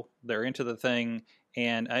they're into the thing.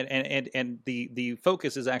 And the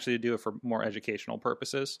focus is actually to do it for more educational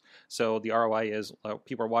purposes. So the ROI is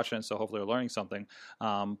people are watching it, so hopefully they're learning something.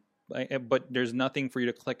 But there's nothing for you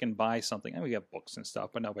to click and buy something. And we have books and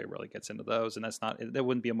stuff, but nobody really gets into those. And that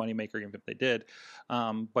wouldn't be a moneymaker even if they did.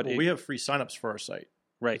 We have free signups for our site.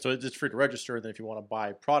 Right. So it's free to register. And then if you want to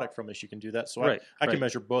buy product from us, you can do that. So Right, I can right.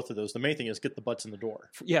 measure both of those. The main thing is get the butts in the door.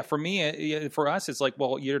 Yeah, for me, for us, it's like,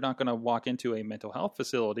 well, you're not going to walk into a mental health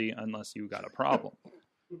facility unless you got a problem.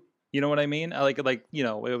 You know what I mean? Like we're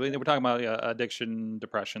talking about addiction,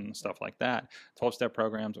 depression, stuff like that. 12-step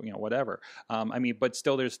programs, whatever. But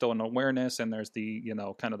still, there's still an awareness, and there's the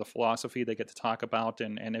kind of the philosophy they get to talk about.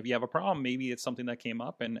 And if you have a problem, maybe it's something that came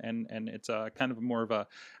up, and it's kind of more of a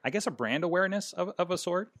brand awareness of a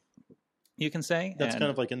sort. You can say That's kind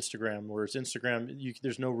of like Instagram, whereas Instagram,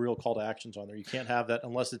 there's no real call to actions on there. You can't have that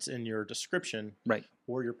unless it's in your description, right,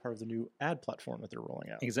 or you're part of the new ad platform that they're rolling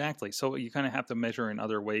out. Exactly. So you kind of have to measure in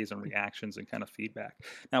other ways and reactions and kind of feedback.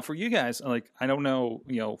 Now, for you guys, like I don't know,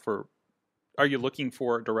 are you looking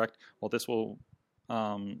for direct? Well, this will,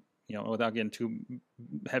 without getting too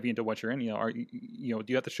heavy into what you're in, do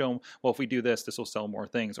you have to show them, well, if we do this, this will sell more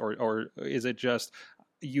things, or is it just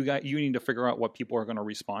you need to figure out what people are going to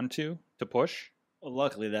respond to push? Well,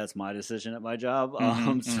 luckily, that's my decision at my job.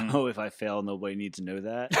 So if I fail, nobody needs to know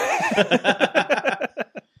that.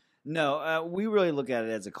 No, we really look at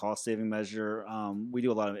it as a cost-saving measure. We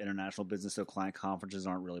do a lot of international business, so client conferences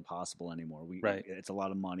aren't really possible anymore. Right. It's a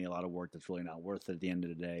lot of money, a lot of work that's really not worth it at the end of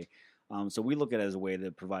the day. So we look at it as a way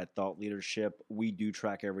to provide thought leadership. We do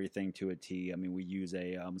track everything to a T. I mean, we use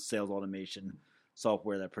a sales automation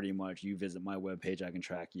software that pretty much you visit my webpage, I can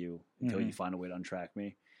track you until you find a way to untrack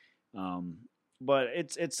me. But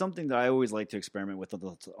it's something that I always like to experiment with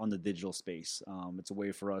on the digital space. It's a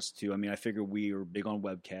way for us to, I figure we are big on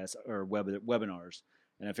webcasts or webinars.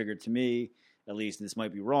 And I figured, to me, at least, and this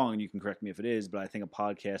might be wrong, and you can correct me if it is, but I think a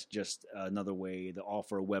podcast is just another way to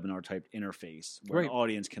offer a webinar-type interface where an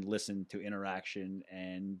audience can listen to interaction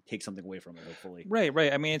and take something away from it, hopefully.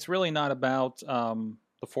 Right. I mean, it's really not about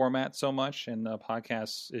the format so much, and the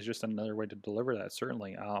podcast is just another way to deliver that,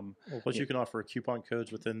 certainly. Plus, you can offer coupon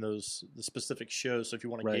codes within the specific shows, so if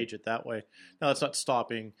you want to gauge it that way. Now, that's not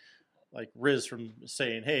stopping like Riz from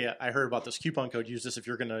saying, hey, I heard about this coupon code, use this if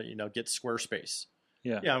you're going to get Squarespace.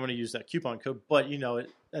 Yeah, I'm going to use that coupon code. But,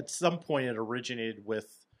 at some point it originated with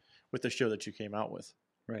the show that you came out with.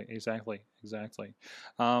 Right, exactly.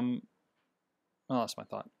 I lost my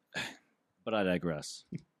thought. But I digress.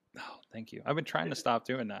 Oh, thank you. I've been trying to stop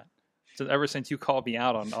doing that ever since you called me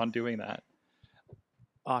out on doing that.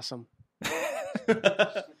 Awesome.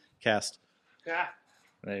 Cast. Yeah.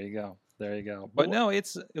 There you go. But no,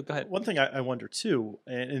 it's go ahead. One thing I wonder too,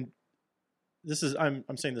 and this is I'm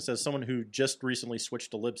saying this as someone who just recently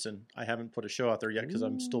switched to Libsyn. I haven't put a show out there yet because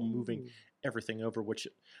I'm still moving everything over, which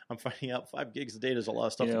I'm finding out 5 gigs of data is a lot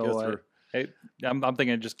of stuff to go through. I'm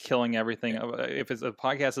thinking of just killing everything. If it's a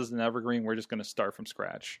podcast is an evergreen, we're just going to start from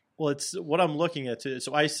scratch. Well, it's what I'm looking at too.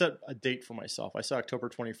 So I set a date for myself. I set October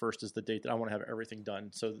 21st as the date that I want to have everything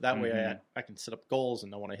done. So that way I can set up goals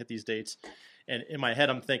and I want to hit these dates. And in my head,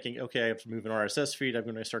 I'm thinking, okay, I have to move an RSS feed. I'm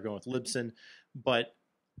going to start going with Libsyn. But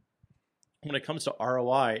when it comes to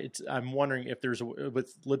ROI, I'm wondering if there's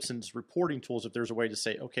with Libsyn's reporting tools, if there's a way to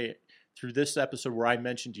say, okay, through this episode where I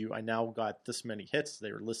mentioned you, I now got this many hits.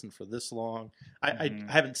 They were listened for this long. I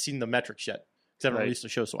haven't seen the metrics yet because I haven't released the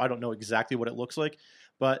show, so I don't know exactly what it looks like.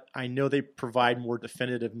 But I know they provide more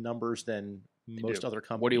definitive numbers than most other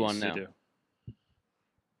companies. What do you want now?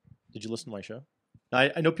 Did you listen to my show?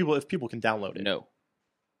 I know if people can download it. No.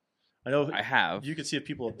 I know I have. You can see if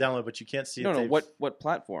people have downloaded, but you can't see No, what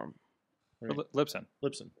platform? Right. Libsyn.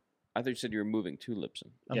 I thought you said you were moving to Libsyn.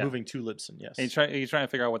 I'm moving to Libsyn, yes. And you're trying to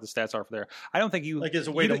figure out what the stats are for there. I don't think you as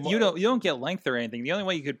a way you don't get length or anything. The only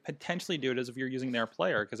way you could potentially do it is if you're using their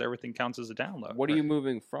player because everything counts as a download. What are you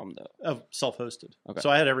moving from though? Self-hosted. Okay. So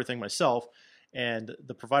I had everything myself, and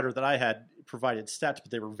the provider that I had provided stats, but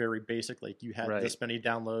they were very basic. Like you had this many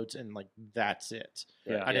downloads, and like that's it.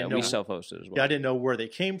 Yeah, I didn't know we self-hosted as well. Yeah, I didn't know where they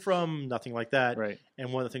came from, nothing like that. Right.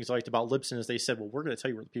 And one of the things I liked about Libsyn is they said, well, we're going to tell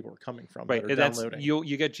you where the people are coming from. Right. That are downloading.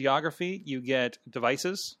 You get geography, you get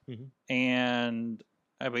devices, and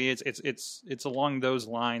I mean it's along those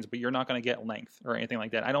lines, but you're not going to get length or anything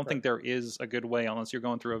like that. I don't think there is a good way unless you're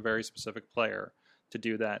going through a very specific player to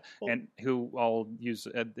do that. Well, and who all use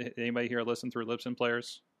anybody here listen through Libsyn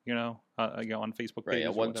players? On Facebook pages. Right.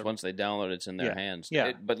 Yeah. Once they download, it's in their hands.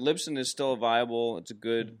 Yeah. But Libsyn is still viable. It's a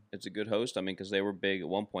good host. I mean, because they were big at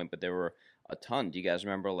one point, but they were a ton. Do you guys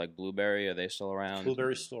remember like Blueberry? Are they still around?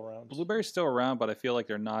 Blueberry's still around. Blueberry's still around, but I feel like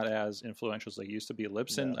they're not as influential as they used to be.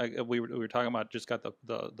 Libsyn, we were talking about, just got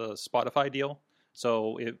the Spotify deal.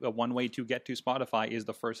 So one way to get to Spotify is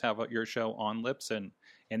to first have your show on Libsyn,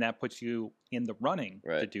 and that puts you in the running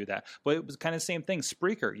to do that. But it was kind of the same thing.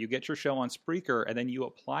 Spreaker, you get your show on Spreaker, and then you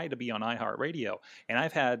apply to be on iHeartRadio. And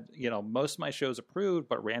I've had most of my shows approved,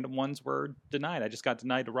 but random ones were denied. I just got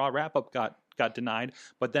denied. The Raw Wrap Up got denied,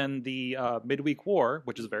 but then the Midweek War,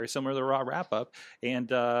 which is very similar to the Raw Wrap Up, and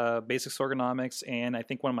Basic Sorganomics, and I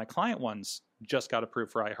think one of my client ones just got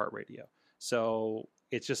approved for iHeartRadio. So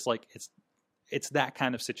it's just like it's that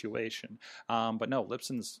kind of situation. But no,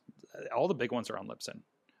 Libsyn's, all the big ones are on Libsyn.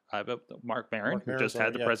 Mark Maron, who just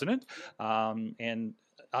had the president, and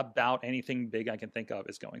about anything big I can think of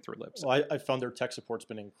is going through Libsyn. Well, I found their tech support's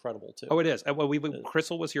been incredible too. Oh, it is. Well,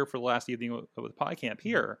 Crystal was here for the last evening with PodCamp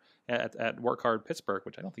here at Work Hard Pittsburgh,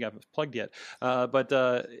 which I don't think I've plugged yet.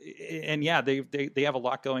 And yeah, they have a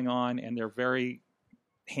lot going on, and they're very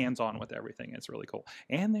hands-on with everything. It's really cool,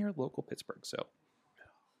 and they're local Pittsburgh, so.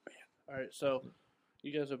 All right, so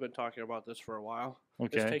You guys have been talking about this for a while.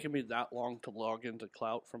 Okay. It's taken me that long to log into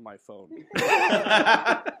Clout from my phone.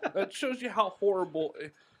 That shows you how horrible.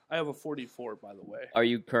 I have a 44, by the way. Are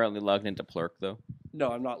you currently logged into Plurk though? No,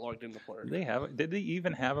 I'm not logged into Plurk. Did they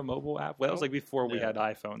even have a mobile app? Well, that was like before we had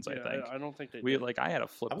iPhones, I think. I don't think they We did. I had a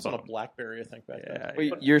flip I was phone. on a BlackBerry, I think, back then.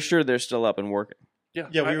 Wait, you're sure they're still up and working? Yeah,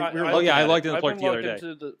 Yeah, we were Oh yeah, I logged into I've Plurk been the other logged day.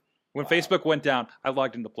 into When Facebook went down, I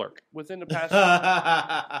logged into Plurk. within the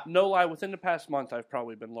past. No lie, within the past month, I've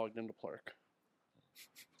probably been logged into Plurk.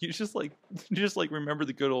 You just remember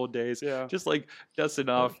the good old days. Yeah. Just like dusting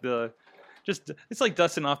off it's like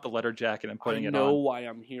dusting off the letter jacket and putting I it know on. why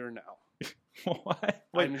I'm here now. Why?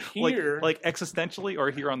 I'm here. Like existentially or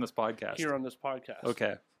here on this podcast? Here on this podcast.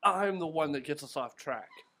 Okay. I'm the one that gets us off track.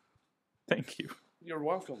 Thank you. You're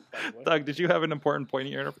welcome, by the way. Doug, did you have an important point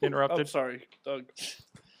you interrupted? I'm sorry, Doug.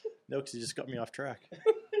 No, because you just got me off track. What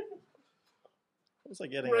was I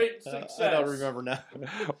getting Great at? success. I don't remember now.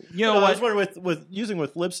 You know I what? was wondering with using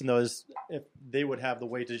with Libsyn, though, is if they would have the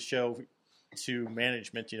way to show to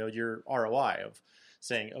management, your ROI of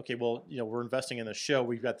saying, okay, well, we're investing in the show.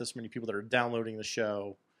 We've got this many people that are downloading the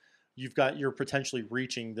show. You're potentially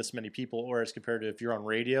reaching this many people, or as compared to if you're on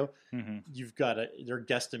radio, they're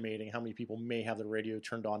guesstimating how many people may have the radio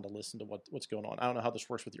turned on to listen to what's going on. I don't know how this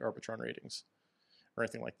works with the Arbitron ratings or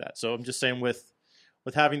anything like that. So I'm just saying with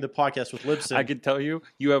having the podcast with Libsyn, I can tell you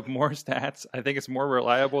have more stats. I think it's more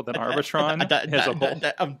reliable than Arbitron as a whole.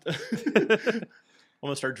 I'm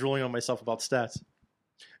going to start drooling on myself about stats.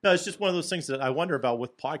 No, it's just one of those things that I wonder about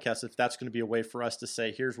with podcasts, if that's going to be a way for us to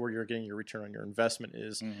say, here's where you're getting your return on your investment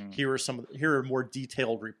is. Here are more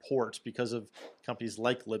detailed reports because of companies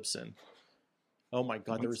like Libsyn. Oh my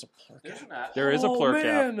God, there is a Plurk app. an app. There is a Plurk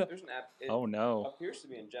app. There's an app. It Oh no. appears to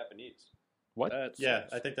be in Japanese. What? Yeah,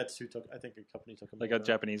 I think that's I think a company took them Like a over.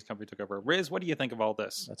 Japanese company took over. Riz, what do you think of all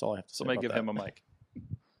this? That's all I have to say. Somebody about give that. him a mic.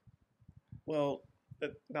 Well,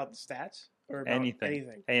 about the stats or about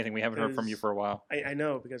Anything. Anything. We haven't heard from you for a while. I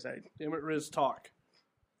know because Damn it, Riz, talk.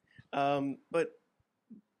 but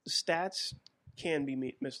stats can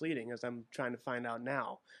be misleading, as I'm trying to find out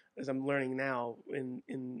now, as I'm learning now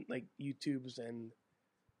in like YouTube's and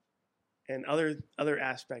other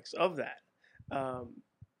aspects of that.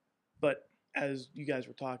 But as you guys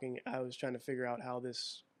were talking, I was trying to figure out how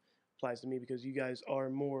this applies to me, because you guys are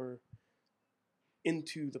more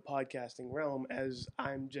into the podcasting realm, as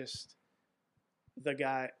I'm just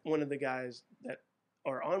one of the guys that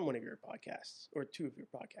are on one of your podcasts or two of your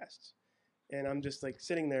podcasts, and I'm just like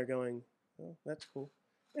sitting there going, "Oh, that's cool,"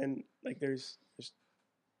 and like there's I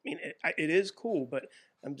mean, it is cool, but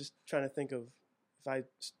I'm just trying to think of if I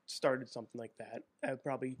started something like that, I'd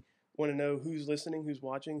probably want to know who's listening, who's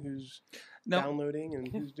watching, who's downloading, and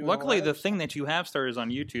who's doing. Luckily, all that the thing that you have started is on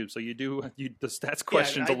YouTube, so you do the stats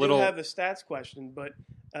questions I a little. do have a stats question, but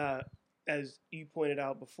as you pointed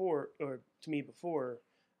out before, or to me before,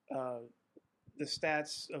 the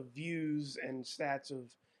stats of views and stats of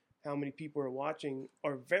how many people are watching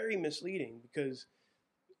are very misleading, because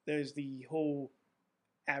there's the whole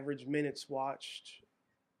average minutes watched,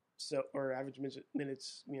 or average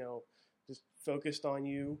minutes, just focused on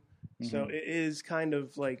you. So it is kind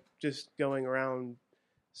of like just going around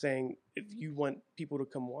saying, if you want people to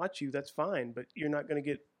come watch you, that's fine, but you're not going to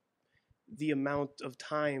get the amount of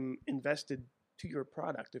time invested to your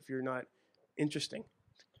product if you're not interesting.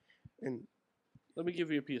 And Let me give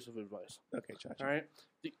you a piece of advice. okay, Chachi. All right.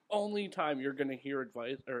 The only time you're going to hear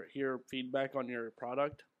advice or hear feedback on your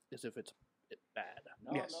product is if it's bad.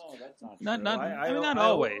 No, Yes. no, that's not Not, true. not, I I mean, don't- not I don't-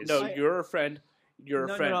 always. No, you're a friend. You're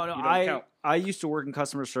a friend. No. You don't count. I used to work in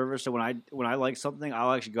customer service, so when I like something,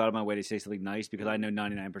 I'll actually go out of my way to say something nice, because I know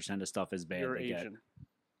 99% of stuff is bad. You're they Asian.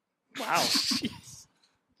 Get. Wow,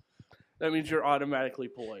 That means you're automatically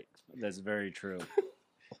polite. that's very true.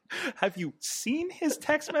 Have you seen his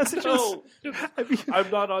text messages? No, Have you,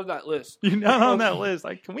 I'm not on that list. you're not on that list.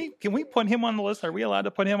 Like, can we put him on the list? Are we allowed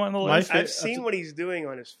to put him on the list? I've seen what he's doing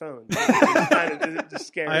on his phone. It's kind of just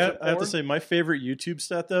scary. I have to say, my favorite YouTube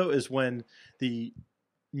stat, though, is when the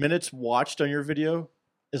minutes watched on your video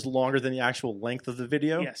is longer than the actual length of the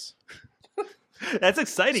video. Yes. That's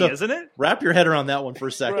exciting, So- isn't it? Wrap your head around that one for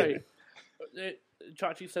a second. Right.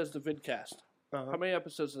 Chachi says the vidcast. How many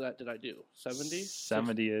episodes of that did I do? 70?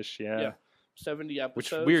 70-ish, yeah. Yeah. 70 episodes.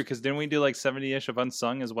 Which is weird, because didn't we do like 70-ish of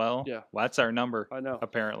Unsung as well? Yeah. Well, that's our number, I know.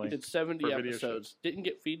 apparently. We did 70 for video episodes. Didn't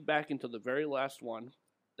get feedback until the very last one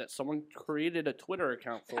that someone created a Twitter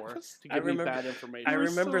account for to I give me remember- bad information. I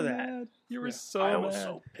remember so that. mad. You were Yeah. so I mad. was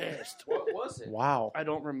so pissed. What was it? Wow. I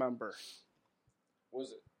don't remember.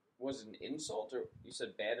 Was it an insult, or you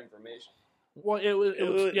said bad information? Well, it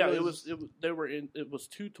was. They were in. It was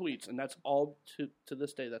 2 tweets, and that's all. To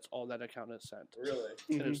this day, that's all that account has sent. Really?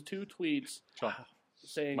 And it was 2 tweets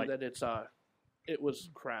saying that it was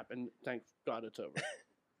crap, and thank God it's over.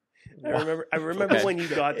 I remember when you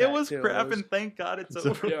got that. It was too. crap, and thank God it's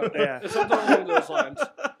over. Yeah. It's something along those lines.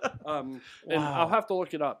 And I'll have to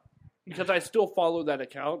look it up because I still follow that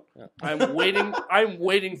account. Yeah. I'm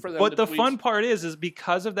waiting for them. But the tweet. fun part is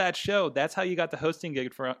because of that show, that's how you got the hosting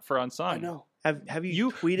gig for Unsigned. I know. Have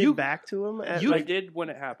you tweeted back to him? I did when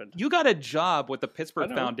it happened. You got a job with the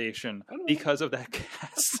Pittsburgh Foundation because of that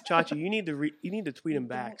cast. Chachi, you need to tweet him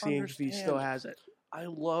back, seeing if he still has it. I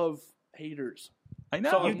love haters. I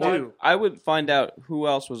know So you do. I would find out who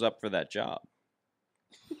else was up for that job.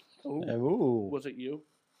 Ooh. Was it you?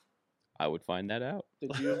 I would find that out.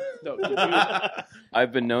 Did you? No. Did you?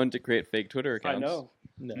 I've been known to create fake Twitter accounts. I know.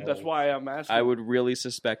 No. That's why I'm asking. I would really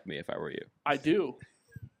suspect me if I were you. I do.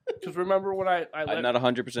 Because remember when I'm not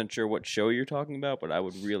 100% sure what show you're talking about, but I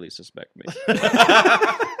would really suspect me.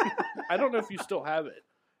 I don't know if you still have it,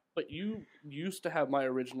 but you used to have my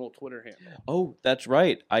original Twitter handle. Oh, that's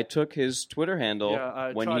right. I took his Twitter handle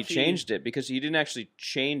when he Chachi, changed it because he didn't actually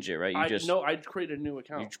change it, right? I created a new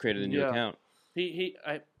account. You created a new account.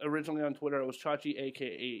 I originally on Twitter I was Chachi,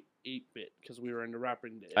 aka 8-Bit, because we were in the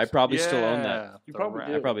rapping days. I probably still own that. You probably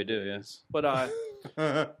do. I probably do, yes. But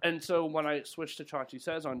and so when I switched to Chachi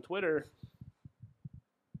Says on Twitter,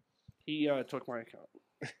 he took my account.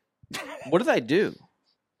 What did I do?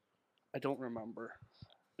 I don't remember.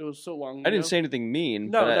 It was so long ago. I didn't say anything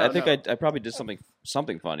mean, but I think I probably did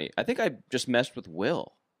something funny. I think I just messed with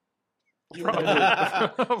Will. You With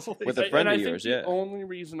a friend of yours, The only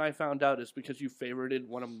reason I found out is because you favorited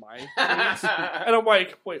one of my tweets. And I'm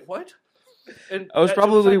like, wait, what? And I was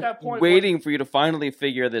probably at that point waiting for you to finally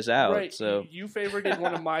figure this out. Right, so you favorited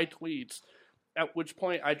one of my tweets, at which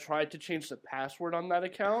point I tried to change the password on that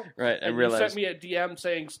account. Right, and realized. You sent me a DM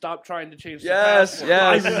saying, stop trying to change the password.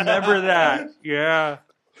 Yes. I remember that. Yeah.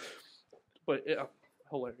 But,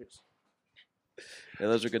 hilarious. Yeah,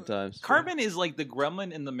 those are good times. Carbon is like the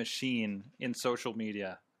gremlin in the machine in social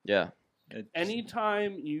media. Yeah.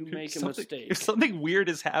 Anytime you make a mistake. If something weird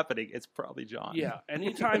is happening, it's probably John. Yeah.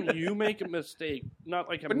 Anytime you make a mistake, not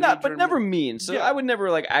like a but never mean. So I would never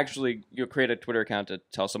actually create a Twitter account to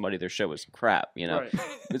tell somebody their show is crap. Right.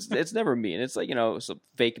 It's never mean. It's like some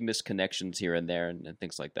fake misconnections here and there and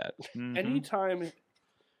things like that. Mm-hmm. Anytime.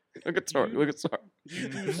 Look at Sorg. You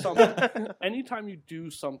do something. Anytime you do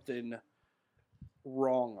something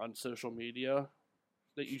wrong on social media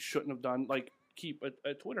that you shouldn't have done, like keep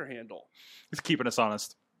a Twitter handle. He's keeping us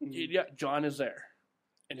honest. Yeah, John is there,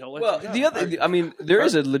 and he'll let Well, you go. there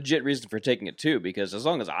is a legit reason for taking it too, because as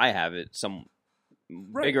long as I have it, some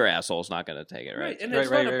bigger asshole's not going to take it, right? And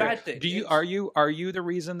it's not a bad thing. Are you the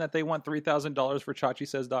reason that they want $3,000 for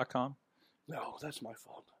ChachiSays.com? No, that's my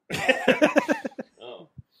fault. Oh.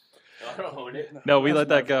 I don't own it. No, we let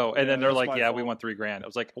that go, fault. and then they're like, my "Yeah, fault. we want $3,000." I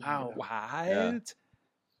was like, Wow. What?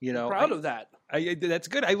 Yeah. I'm proud of that. That's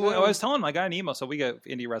good. I was telling him, I got an email. So we got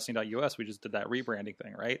IndieWrestling.us. We just did that rebranding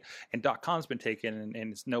thing, right? And .com's been taken,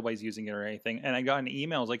 and nobody's using it or anything. And I got an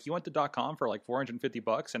email. I was like, you went to .com for like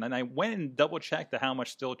 $450, and then I went and double checked how much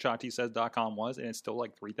still ChachiSays.com was, and it's still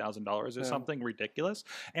like $3,000 or something ridiculous.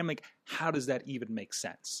 And I'm like, how does that even make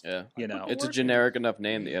sense? Yeah, it's a generic enough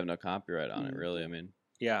name that you have no copyright on it. Really, I mean.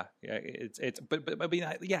 Yeah, but I mean,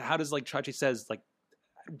 how does Chachi Says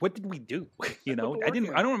what did we do? I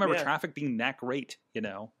don't remember traffic being that great,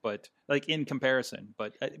 but like in comparison.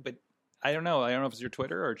 But I don't know. I don't know if it's your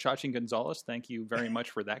Twitter or Chachi Gonzalez. Thank you very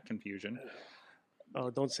much for that confusion.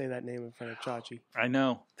 Oh, don't say that name in front of Chachi. I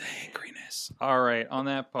know. The angriness. All right, on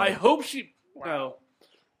that part. I hope she. No.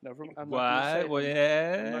 Never mind. What?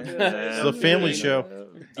 Yeah. It's the family show.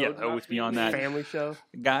 Yeah, it's beyond that. Family show.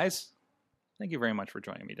 Guys, thank you very much for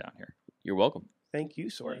joining me down here. You're welcome. Thank you,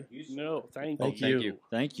 Sorg. No, thank you.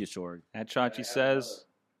 Thank you, Sorg. At Chachi Says,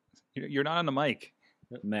 you're not on the mic.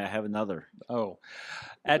 May I have another? Oh.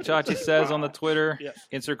 At Chachi Says on the Twitter, Yes.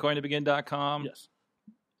 insertcointobegin.com. Yes.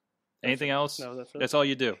 Anything else? No, that's it. That's all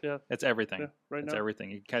you do. Yeah. That's everything. Yeah, right That's now. everything.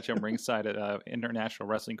 You can catch him ringside at International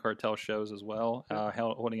Wrestling Cartel shows as well,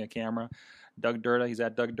 holding a camera. Doug Durda, he's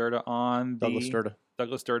at Doug Durda on the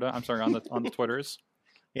Douglas Durda. I'm sorry, on the Twitters.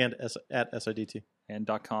 And at SIDT. And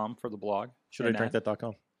 .com for the blog. Should I drink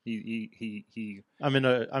that.com? He I'm in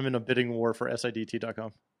a bidding war for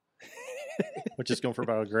SIDT.com. Which is going for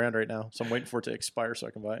about $1,000 right now. So I'm waiting for it to expire so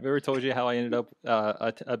I can buy it. Have I ever told you how I ended up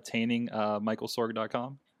obtaining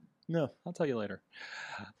MichaelSorg.com? No. I'll tell you later.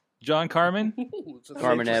 John Carmen.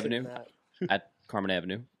 Carmen Avenue at Carmen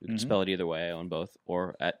Avenue. You can spell it either way. I own both.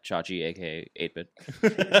 Or at Chachi, a.k.a. 8-Bit.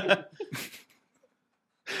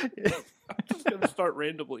 I'm just going to start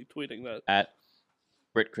randomly tweeting that. At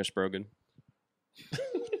Brit Chris Brogan.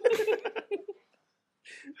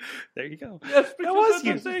 There you go. Yes, That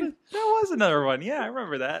was another one. Yeah, I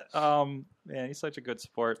remember that. Man, he's such a good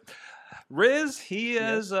support. Riz, he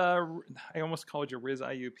is. I almost called you Riz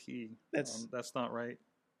IUP. That's not right.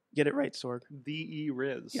 Get it right, Sorg. DE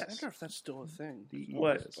Riz. I wonder if that's still a thing.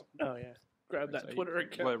 What? Oh yeah. Grab that Twitter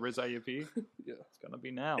account. What, Riz IUP? Yeah, it's gonna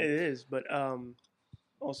be now. It is, but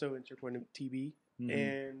also insert point of TB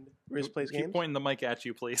and Riz plays games. Keep pointing the mic at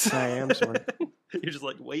you, please. I am, Sorg. You're just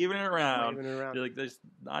like waving it around. You're like, there's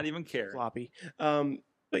not even care. Floppy. But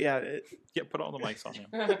yeah. Put all the mics on him.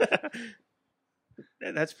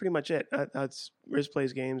 That's pretty much it. That's Riz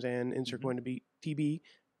plays games and insert going to be TB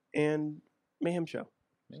and Mayhem Show.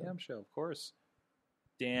 Mayhem Show, of course.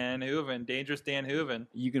 Dan Hooven, Dangerous Dan Hooven.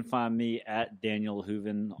 You can find me at Daniel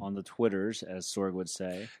Hooven on the Twitters, as Sorg would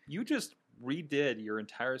say. You just redid your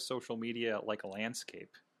entire social media like a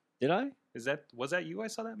landscape. Did I? Was that you? I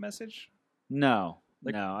saw that message. No,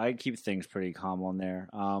 I keep things pretty calm on there.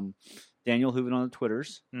 Daniel Hooven on the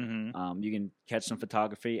Twitters. You can catch some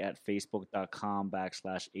photography at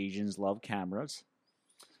facebook.com/Asians Love Cameras.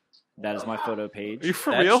 That is my photo page. Are you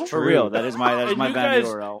for real? For real. That is my band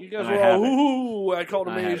URL. You guys were all, ooh, I called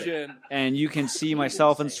him Asian. And you can see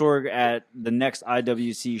myself and Sorg at the next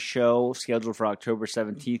IWC show scheduled for October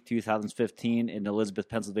 17th, 2015 in Elizabeth,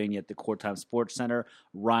 Pennsylvania at the Core Time Sports Center.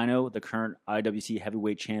 Rhino, the current IWC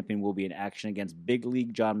heavyweight champion, will be in action against Big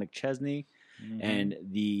League John McChesney and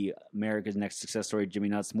the America's Next Success Story, Jimmy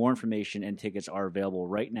Nuts. More information and tickets are available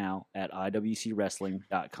right now at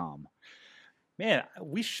IWCWrestling.com. Man,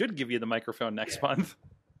 we should give you the microphone next month.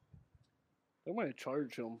 I might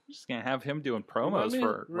charge him. Just going to have him doing promos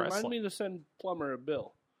for wrestling. Remind me to send Plumber a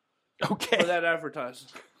bill. Okay. For that advertising.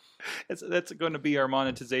 That's going to be our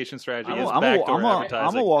monetization strategy.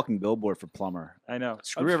 I'm a walking billboard for Plumber. I know.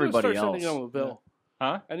 Screw everybody else. Sending him a bill.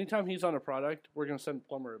 Huh? Anytime he's on a product, we're going to send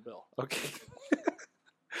Plumber a bill. Okay.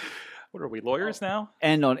 What are we, lawyers now?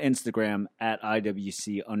 And on Instagram at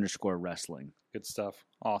IWC_wrestling. Good stuff.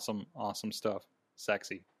 Awesome stuff.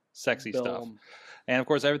 Sexy stuff. And, of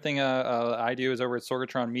course, everything I do is over at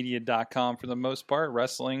sorgatronmedia.com for the most part.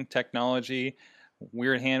 Wrestling, technology,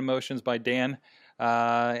 weird hand motions by Dan,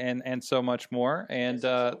 and so much more. And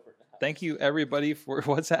thank you, everybody, for...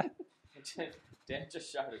 What's that? Dan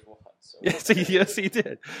just shot his watch. So. Yes, he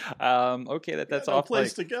did. Okay, that's off.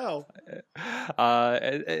 Place to go.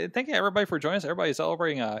 Thank you, everybody, for joining us. Everybody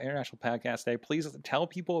celebrating International Podcast Day. Please tell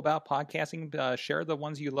people about podcasting. Share the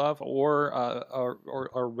ones you love, or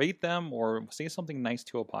rate them, or say something nice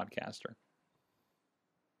to a podcaster.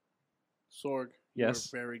 Sorg,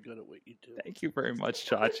 yes, you're very good at what you do. Thank you very much,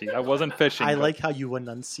 Chachi. I wasn't fishing. I like how you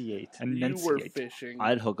enunciate. You were fishing.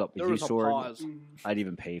 I'd hook up with you, Sorg. I'd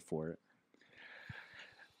even pay for it.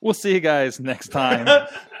 We'll see you guys next time.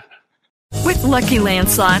 With Lucky Land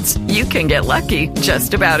Slots, you can get lucky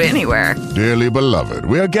just about anywhere. Dearly beloved,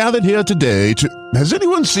 we are gathered here today to... Has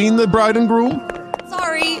anyone seen the bride and groom?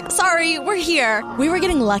 Sorry, we're here. We were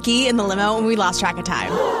getting lucky in the limo and we lost track of time.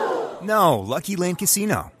 No, Lucky Land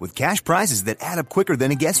Casino, with cash prizes that add up quicker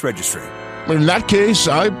than a guest registry. In that case,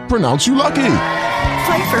 I pronounce you lucky.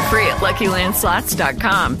 Play for free at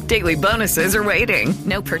LuckyLandSlots.com. Daily bonuses are waiting.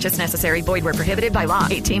 No purchase necessary. Void where prohibited by law.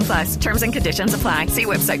 18+. Terms and conditions apply. See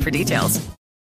website for details.